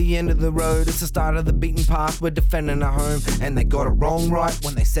 This ain't the end of the road, it's the start of the beaten path. We're defending our home, and they got it wrong right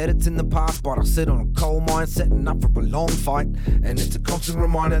when they said it's in the past. But I sit on a coal mine, setting up for a long fight. And it's a constant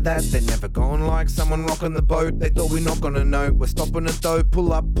reminder that they're never going like someone rocking the boat. They thought we're not gonna know, we're stopping it though.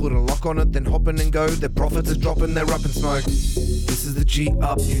 Pull up, put a lock on it, then hop in and go. Their profits are dropping, they're up in smoke. This is is the G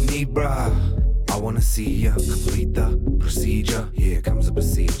up you need, bruh. I wanna see ya complete the procedure. Here comes the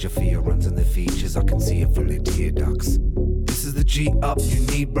procedure. Fear runs in the features. I can see it from the tear ducts. This is the G up you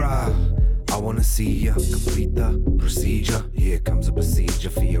need, bruh. I wanna see ya complete the procedure. Here comes the procedure.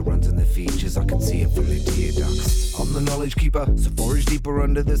 Fear runs in the features. I can see it from the tear ducts. I'm the knowledge keeper, so forage deeper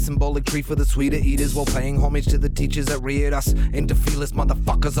under the symbolic tree for the sweeter eaters, while paying homage to the teachers that reared us into fearless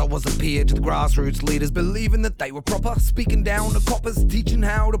motherfuckers. I was a peer to the grassroots leaders, believing that they were proper, speaking down to coppers, teaching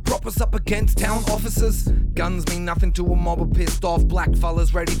how to prop us up against town officers. Guns mean nothing to a mob of pissed off black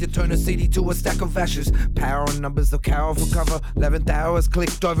fellas ready to turn a city to a stack of ashes. Power and numbers, they'll cower for cover. 11th hours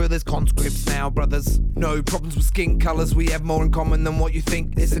clicked over, there's conscripts now, brothers. No problems with skin colours, we have more in common than what you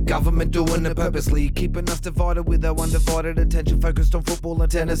think. It's the government doing it purposely, keeping us divided with our undivided attention focused on football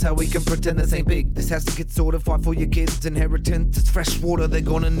and tennis. How we can pretend this ain't big. This has to get sorted, fight for your kids' inheritance. It's fresh water, they're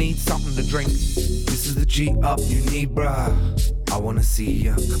gonna need something to drink. This is the G up you need, bruh. I wanna see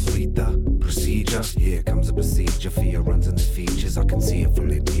ya complete the procedure. Here comes the procedure. Fear runs in the features. I can see it from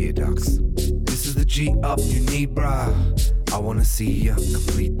the tear ducts. This is the G up you need, bruh. I wanna see ya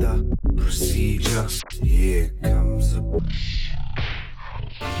complete the procedure. Here comes the...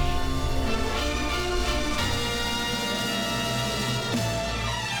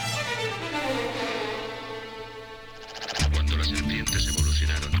 Cuando las serpientes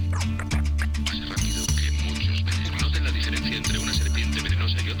evolucionaron más rápido que muchos venenos. Noten la diferencia entre una serpiente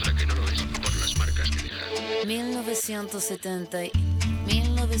venenosa y otra que no lo es por las marcas que deja. 1970,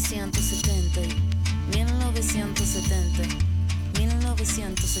 1970, 1970,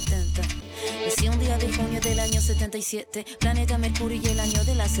 1970. Nací un día de junio del año 77, planeta Mercurio y el año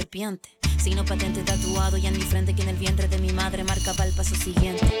de la serpiente. Signo patente tatuado y en mi frente que en el vientre de mi madre marcaba el paso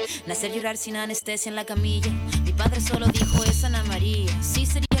siguiente. Nacer, llorar sin anestesia en la camilla. Mi padre solo dijo es Ana María. Sí,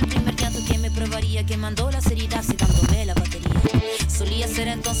 sería el primer llanto que me probaría, que mandó las heridas y dándome la batería. Solía ser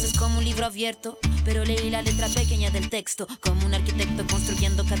entonces como un libro abierto, pero leí la letra pequeña del texto, como un arquitecto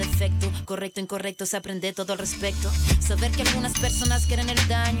construyendo cada efecto. Correcto, incorrecto, se aprende todo al respecto. Saber que algunas personas quieren el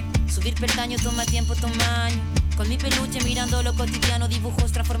daño, subir peldaño toma tiempo, toma año. Con mi peluche mirando lo cotidiano,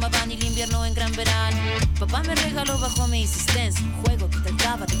 dibujos transformaban el invierno en gran verano. Papá me regaló bajo mi insistencia un juego que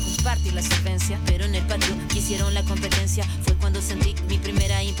trataba de compartir la solvencia, pero en el patio quisieron la competencia. Fue cuando sentí mi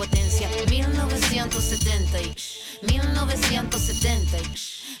primera impotencia. 1970, 1970,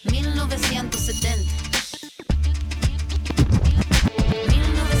 1970,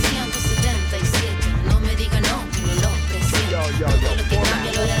 1977. No me diga no, no lo presiento. Yo,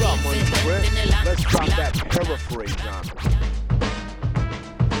 let's drop that paraphrase on me.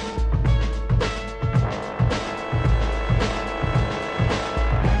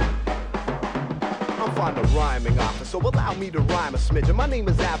 I'm fond of rhyming often, so allow me to rhyme a smidgen. My name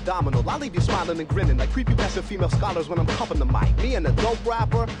is Abdominal. I'll leave you smiling and grinning like creepy passive female scholars when I'm cupping the mic. Me and a dope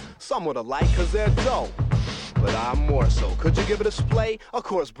rapper, somewhat alike, cause they're dope. But I'm more so. Could you give it a splay? Of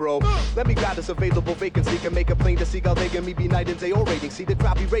course, bro. Let me grab this available vacancy. Can make a plain to seek out they can me be night and day orating. See the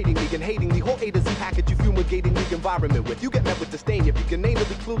crappy rating me and hating the whole A to Z package you fumigating the environment with. You get met with disdain if you can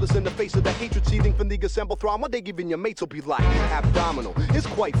natively clueless in the face of the hatred seething from the assembled throng. One day even your mates will be like Abdominal. It's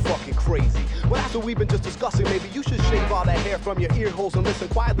quite fucking crazy. Well, after we've been just discussing, maybe you should shave all that hair from your ear holes and listen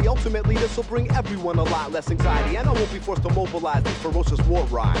quietly. Ultimately, this will bring everyone a lot less anxiety, and I won't be forced to mobilize these ferocious war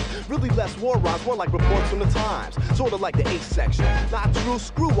rhymes. Really less war rhymes, more like reports from the Times. Sort of like the 8th section. Not true,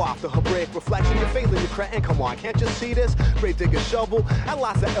 screw off the Hebraic reflection. You're failing your credit, and come on, can't you see this? Grave digger shovel and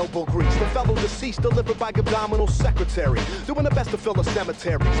lots of elbow grease. The fellow deceased delivered by Abdominal's secretary, doing the best to fill the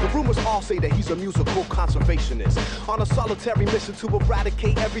cemeteries. The rumors all say that he's a musical conservationist on a solitary mission to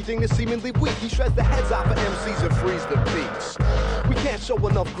eradicate everything that's seemingly weak. He shreds the heads off of MCs and frees the beats. We can't show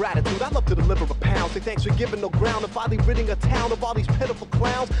enough gratitude. I'd love to deliver a pound. Say thanks for giving no ground and finally ridding a town of all these pitiful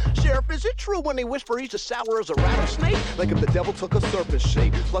clowns. Sheriff, is it true when they whisper he's as sour as a rattlesnake? Like if the devil took a serpent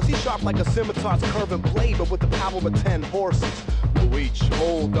shape. Plus he's sharp like a scimitar's curving blade, but with the power of 10 horses. Who each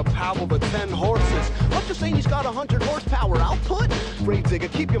hold the power of 10 horses. What you saying he's got 100 horsepower output? Grave digger,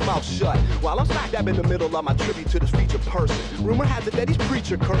 keep your mouth shut while I'm smack dab in the middle of my tribute to this featured person. Rumor has it that he's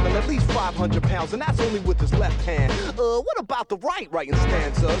preacher curling at least 500 pounds, and that's only with his left hand. What about the right writing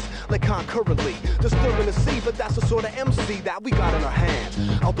stanzas? Like concurrently, disturbing to see, but that's the sort of MC that we got in our hands.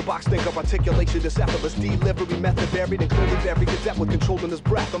 Out the box think of articulation, this effortless delivery method buried and clearly buried cadet with controlling his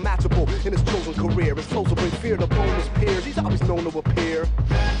breath, unmatchable in his chosen career. His toes will bring fear to boneless peers. He's always known to appear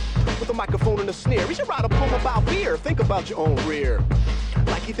with a microphone and a snare. He should write a poem about beer. Think about your own rear.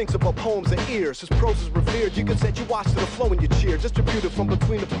 like he thinks about poems and ears. His prose is revered. You can set your watch to the flow and you cheer. Distributed from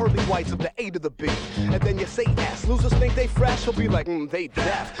between the pearly whites of the A to the B. And then you say S. Losers think they fresh. He'll be like, they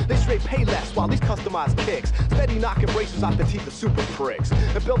deaf. They straight pay less while these customized kicks steady knocking braces off the teeth of super pricks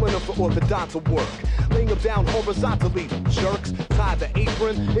and building them for orthodontal work. Laying them down horizontally, jerks. Tie the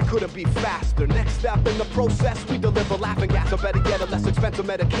apron, it couldn't be faster. Next step in the process, we deliver laughing gas. Or better yet, a less expensive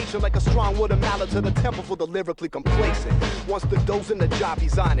medication like a strong wooden mallet to the temple for the lyrically complacent. Once the dough's in the job,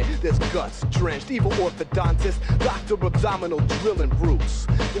 he's on it. There's guts drenched, evil orthodontist, doctor abdominal drilling roots,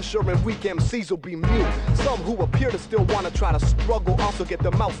 ensuring weak MCs will be mute. Some who appear to still want to try to struggle also get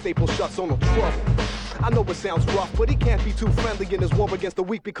their mouth stapled shut, so no trouble. I know it sounds rough, but he can't be too friendly in his war against the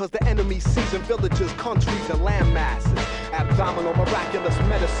weak because the enemy sees in villages, countries, and land masses. Abdominal miraculous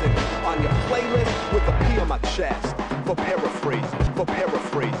medicine on your playlist with a P on my chest. For paraphrase, for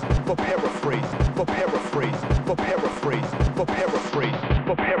paraphrase, for paraphrase, for paraphrase, for paraphrase, for paraphrase,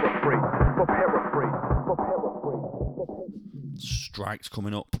 for paraphrase, for paraphrase, for paraphrase. Strikes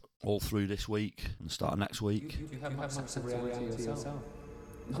coming up all through this week and the start of next week. You have much sense of reality to yourself?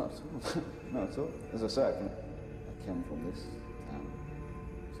 Not at all. As I say, I came from this town,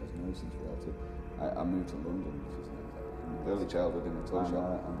 which has no sense of reality. I moved to London, which is early childhood in the toy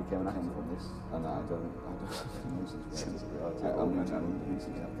shop, and became an actor from this. And I don't have no sense of reality. I moved to London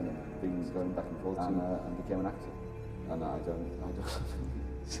recently. I've kind of been going back and forth and became an actor. And I don't have any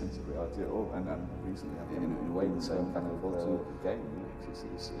sense of reality at all. And recently, I've been in a way the same back and forth to the game.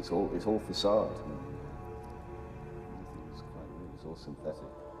 It's all facade. It's all synthetic.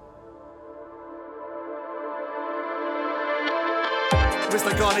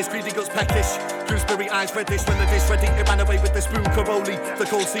 Mr. Garnish, greedy guts peckish. Gooseberry eyes reddish when the dish ready. It ran away with the spoon, Caroli. The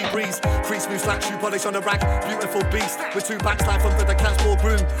cold sea breeze. Crease smooth slack, shoe polish on a rag. Beautiful beast with two backs life under the cat's paw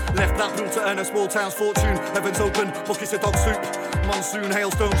broom. Left Blackpool to earn a small town's fortune. Heavens open, buckets of dog soup. Monsoon,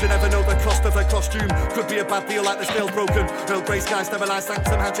 hailstones, you never know the cost of a costume. Could be a bad deal like the scale's broken. Earl Grey sky, sterilised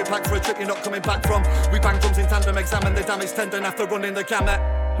sanctum, handshake packed for a trip you're not coming back from. We bang drums in tandem, examine the damage tendon after running the gamut.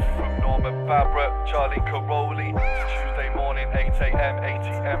 Norman Babbitt, Charlie Caroli. Tuesday morning, 8 a.m.,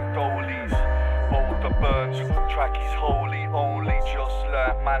 ATM Dolies. Boulder Burns, track is holy. Only just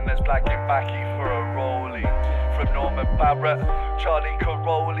learnt, man, there's black in backy for a rollie. From Norman Babbitt, Charlie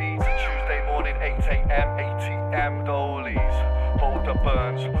Caroli. Tuesday morning, 8 a.m., ATM Dolies. Boulder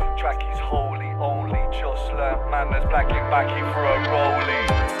Burns, track is holy. Only just learnt, man, there's black in backy for a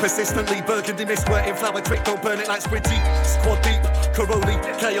rollie. Persistently, burgundy mist, wet in flower trick, don't burn it like Spritty. Squad deep, Caroli,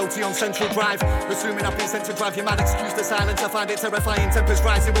 Coyote on Central Drive. Assuming I've been sent to drive, you might excuse the silence. I find it terrifying, tempers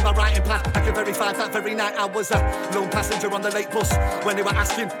rising with my writing path. I can verify that very night I was a lone passenger on the late bus. When they were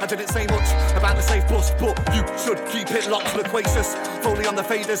asking, I didn't say much about the safe bus, but you should keep it locked, loquacious. Foley on the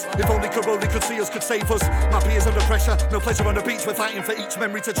faders, if only Caroli could see us, could save us. My peers under pressure, no pleasure on the beach, we're fighting for each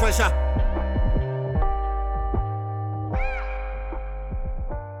memory to treasure.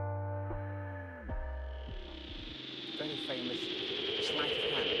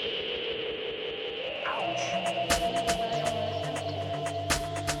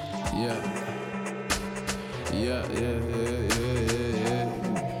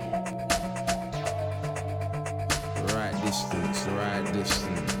 Right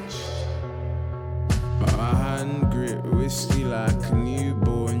distance. My hand grip whiskey like a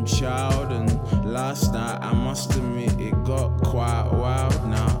newborn child, and last night I must admit it got quite wild.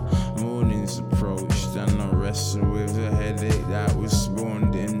 Now morning's approached and I wrestle with a headache that was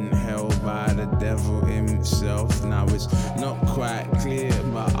spawned in hell by the devil himself. Now it's not quite clear,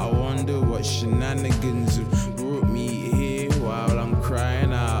 but I wonder what shenanigans have brought me here while I'm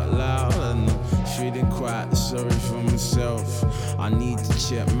crying out loud and I'm feeling quite sorry for myself. I need to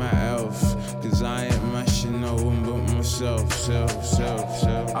check my health, cause I ain't mashing no one but myself, self.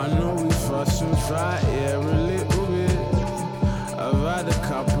 I know we fuss and fight, yeah, a little bit. I've had a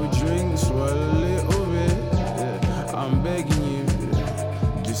couple drinks, well, a little bit. Yeah. I'm begging you,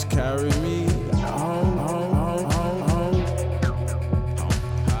 just carry me home.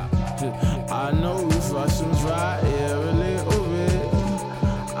 I know we fuss and fight, yeah, a little bit.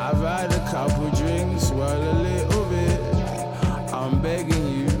 I've had a couple drinks, well, a little bit. I'm begging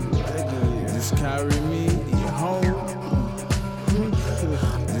you, just carry me home.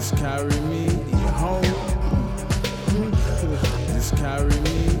 Just carry me home. Just carry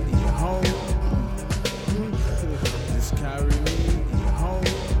me home. Just carry me home.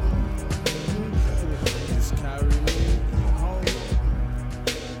 Just carry me home.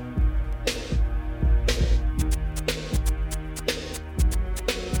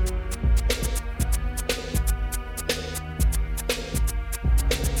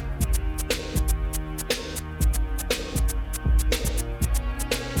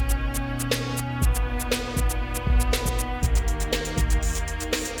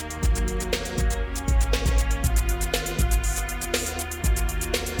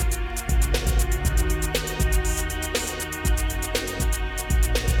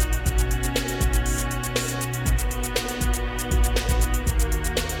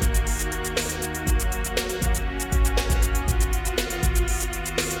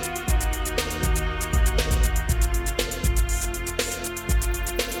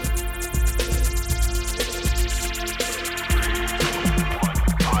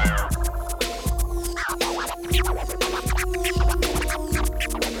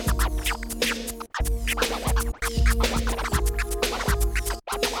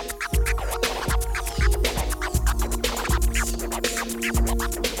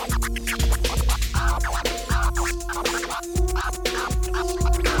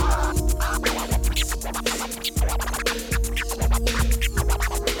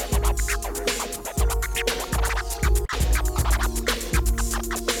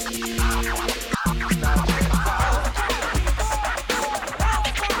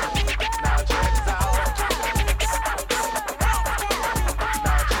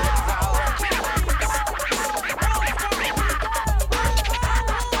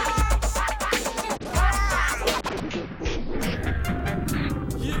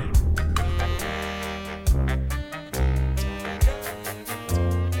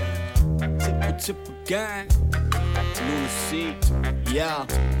 Tipper gang, lunacy, yeah.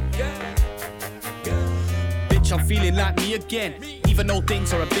 Bitch, I'm feeling like me again. Even though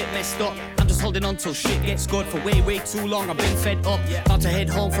things are a bit messed up, I'm just holding on till shit gets good. For way too long, I've been fed up. About to head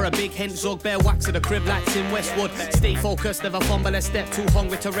home for a big hen zug. Bear wax at the crib like Tim Westwood. Stay focused, never fumble a step. Too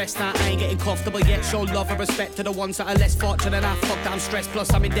hungry to rest now, I ain't getting comfortable yet. Show love and respect to the ones that are less fortunate than I. Fuck that, I'm stressed,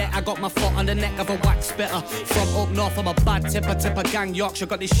 plus I'm in debt. I got my foot on the neck of a wax spitter. From up north, I'm a bad tipper gang. Yorkshire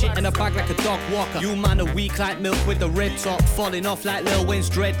got this shit in a bag like a dog walker. You man are weak like milk with the red top. Falling off like Lil Wayne's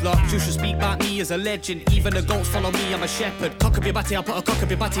dreadlocks. You should speak about me as a legend. Even the goats follow me, I'm a shepherd. Cock up your batty, I'll put a cock up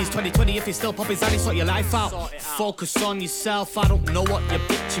your batty. It's 2020 if it's still popping, Zanny, sort your life out. Focus on yourself, I don't know what you're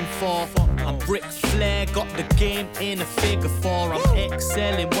bitching for. I'm Ric Flair, got the game in a figure four. I'm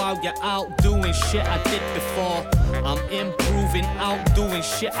excelling while you're out doing shit I did before. I'm improving, out doing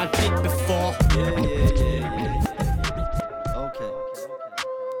shit I did before. Okay.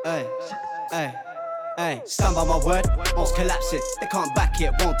 Hey. Stand by my word, most collapsing. They can't back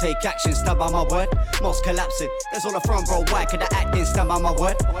it, won't take action. Stand by my word, most collapsing. There's all the front row, why could I act in? Stand by my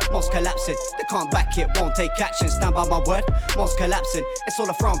word, most collapsing. They can't back it, won't take action. Stand by my word, most collapsing. It's all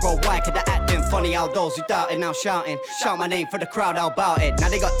the front row, why could I act in? Funny how those who doubt it now shouting. Shout my name for the crowd, how about it? Now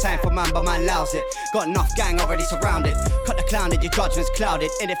they got time for man, but man allows it. Got enough gang already surrounded. Cut the clown and your judgment's clouded.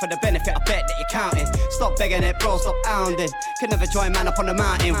 In it for the benefit, I bet that you're counting. Stop begging it, bro, stop hounding. Could never join man up on the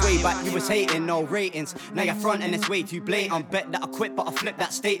mountain. Way back you was hating, no ratings. Now you're front and it's way too blatant. Bet that I quit, but I flip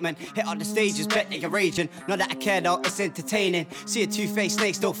that statement. Hit up the stages, bet that you're raging. Not that I care though, it's entertaining. See a two-faced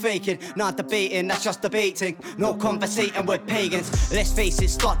snake still faking. Not debating, that's just debating. No conversating with pagans. Let's face it,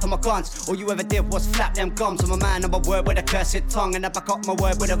 start to my guns. All you ever did was flap them gums. I'm a man of my word with a cursed tongue. And I back up my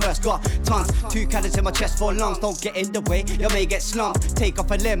word with a verse, got tons. 2 cannons in my chest, 4 lungs. Don't get in the way, you may get slumped. Take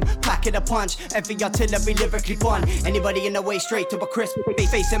off a limb, pack it a punch. Every artillery lyrically bun. Anybody in the way, straight to a crisp.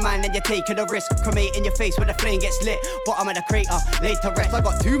 Facing man and you're taking a risk. Cremating your face when the flame gets lit. Bottom of the crater, laid to rest. I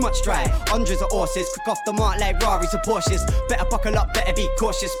got too much drive. Hundreds of horses, quick off the mark like Raris and Porsches. Better buckle up, better be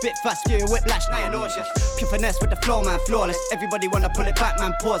cautious. Spit fast, fear whiplash, now you're nauseous. Pure finesse with the flow, man, flawless. Everybody wanna pull it back,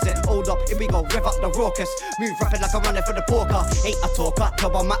 man, pause it. Hold up, here we go, rev up the raucous. Move rapid like I'm running for the poker. Ain't a talker,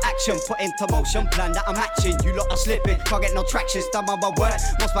 club on my action. Put into motion, plan that I'm hatching. You lot are slipping, can't get no traction. Stand by my word,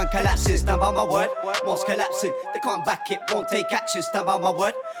 most man collapses. Stand by my word, most collapsing. They can't back it, won't take action. Stand by my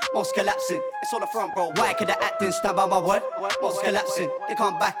word, most collapsing. It's all the front, bro. Why could I act in? Stand by my word, most collapsing. They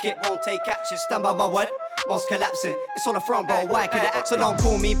can't back it, won't take action. Stand by my word, most collapsing. It's all the front, bro. Why could I act? So don't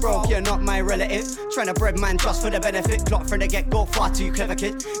call me broke, you're not my relative. Trying to bread man just for the benefit. Clock from the get-go, far too clever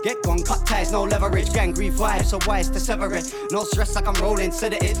kid. Get gone, cut ties, no leverage. Gang grief vibes, so wise to sever it. No stress like I'm rolling,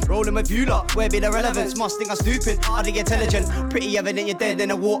 sedative. Rolling with you lot, where be the relevance? Must think I'm stupid, hardly intelligent. Pretty evident you're dead in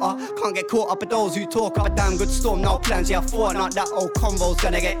the water. Can't get caught up with those who talk up a damn good storm. No plans, yeah, for not that old convo's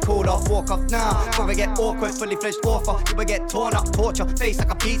gonna get called off. Walk off now, probably get awkward, fully fledged author. You will get torn up, torture, face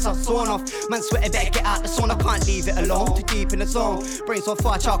like a pizza, sawn off. Man sweating, better get out the sauna, can't leave it alone. Too deep in the zone, brain so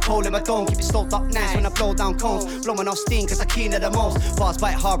far, charcoal in my dome. Keep it stoked up nice when I blow down cones. Blowing off steam cause I keen the most. Bars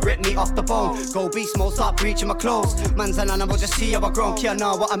bite hard, rip me off the bone. Go beast mode, start breaching my clothes. Man's an animal, just see how I grown. Care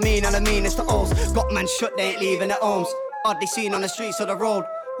now what I mean, and I mean it's the O's. Got man shut, they ain't leaving the homes. Hardly seen on the streets of the road.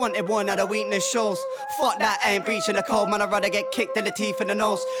 Wanted one of the weakness shows. Fuck that, I ain't breaching the code. Man, I'd rather get kicked in the teeth and the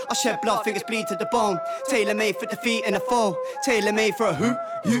nose. I shed blood, fingers bleed to the bone. Tailor-made for defeat and the foe. Tailor-made for a who?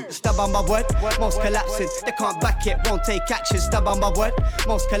 You. Stab on my word, most collapsing. They can't back it, won't take action. Stab on my word,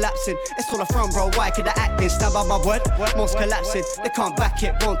 most collapsing. It's all a front, bro, why could I act in? Stab on my word, most collapsing. They can't back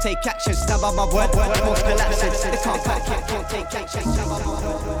it, won't take action. Stab on my word, most collapsing. They can't back it, won't take action. Stab on my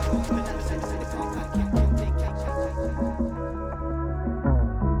word.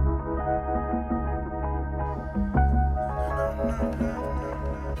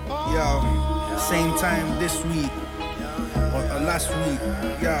 Yo, same time this week or last week.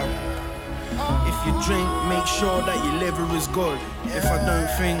 Yo, if you drink, make sure that your liver is good. If I don't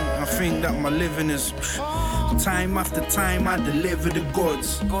think, I think that my living is. Time after time, I deliver the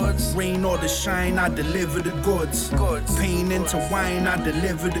goods. Rain or the shine, I deliver the goods. Pain into wine, I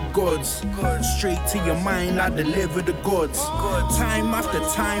deliver the goods. Straight to your mind, I deliver the goods. Time after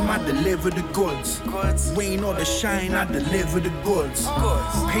time, I deliver the goods. Rain or the shine, I deliver the goods.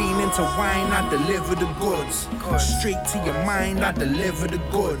 Pain into wine, I deliver the goods. Straight to your mind, I deliver the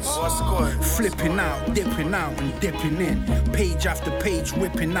goods. Flipping out, dipping out and dipping in. Page after page,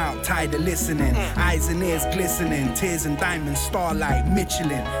 whipping out, tired of listening. Eyes and ears glistening, tears and diamonds, starlight,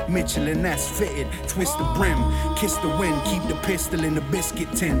 Michelin S fitted, twist the brim, kiss the wind, keep the pistol in the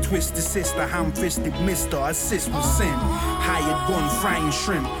biscuit tin, twist the sister, ham-fisted mister, assist with sin, hired gun, frying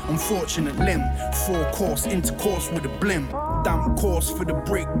shrimp, unfortunate limb, 4-course intercourse with a blimp. damp course for the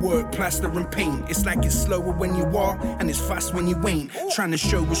brickwork, plaster and paint. It's like it's slower when you are, and it's fast when you ain't. Trying to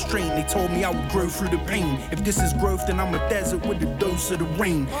show restraint, they told me I would grow through the pain. If this is growth, then I'm a desert with a dose of the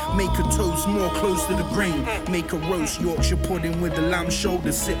rain. Make a toast more close to the grain. Make a roast, Yorkshire pudding with a lamb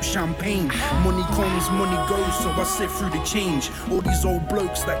shoulder, sip champagne. Money comes, money goes, so I sift through the change. All these old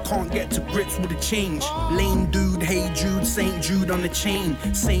blokes that can't get to grips with the change. Lame dude, hey Jude, St. Jude on the chain.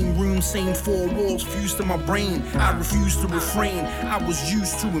 Same room, same four walls, fused to my brain. I refuse to refrain. I was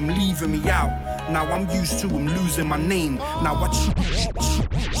used to him leaving me out. Now I'm used to him losing my name. Now I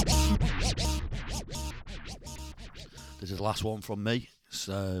This is the last one from me. It's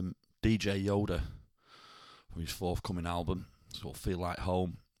DJ Yoda from his forthcoming album. It's called Feel Like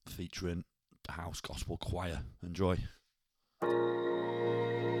Home, featuring the House Gospel Choir. Enjoy.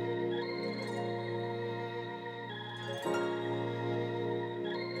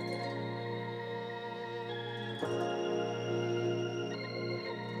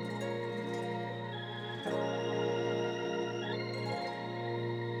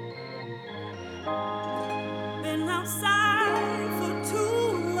 Been outside for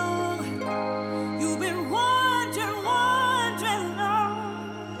too long. You've been wandering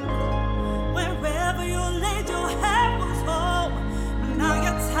long. Wherever you laid your head was home. But now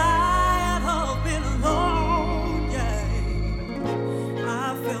you're tired of being alone. Yeah,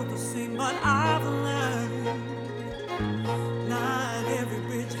 I felt the same, but I've learned not every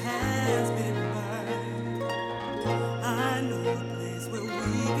bridge has been burned. I know a place where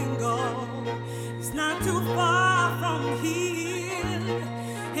we can go. It's not too far from here,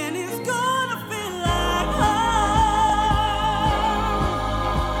 and it's gonna feel like home.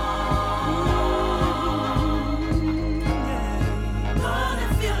 Yeah.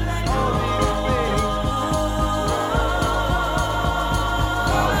 Gonna feel like home.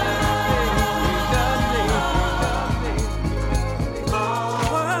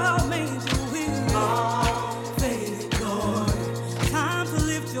 World made you weary, faded glory. Time to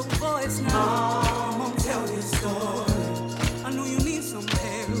lift your voice now. Tell your story. I know you need some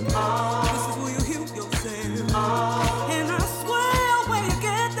help. This is where you heal yourself. And I swear when you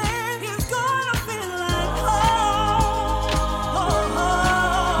get there, it's gonna feel like home.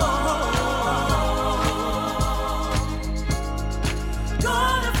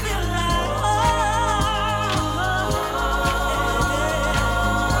 Gonna feel like home.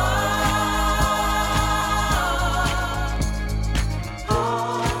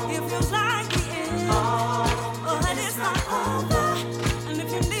 It feels like the end. But it's not over. And if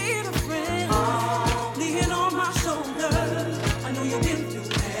you need a friend, lean on my shoulder. I know you've been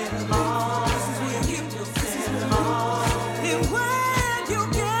through hell. This is where you give yourself. And when you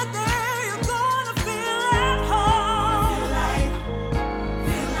get there, you're gonna feel at home.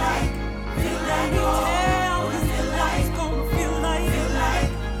 Feel like. Let me tell you, it's gonna feel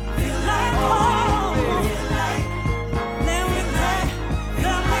like home. Let me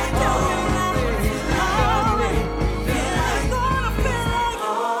tell you now. It's gonna feel like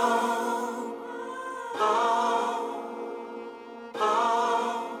home.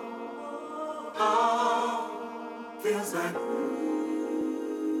 Feels like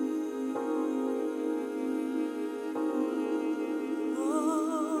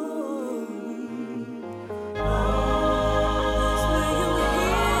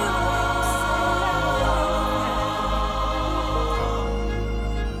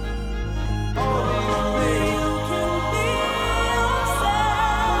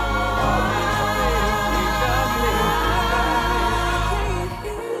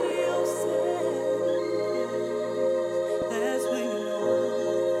that's when you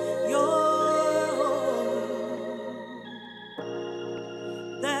know you're home.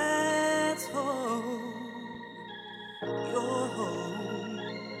 That's home. You're home.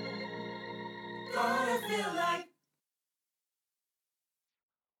 Gonna feel like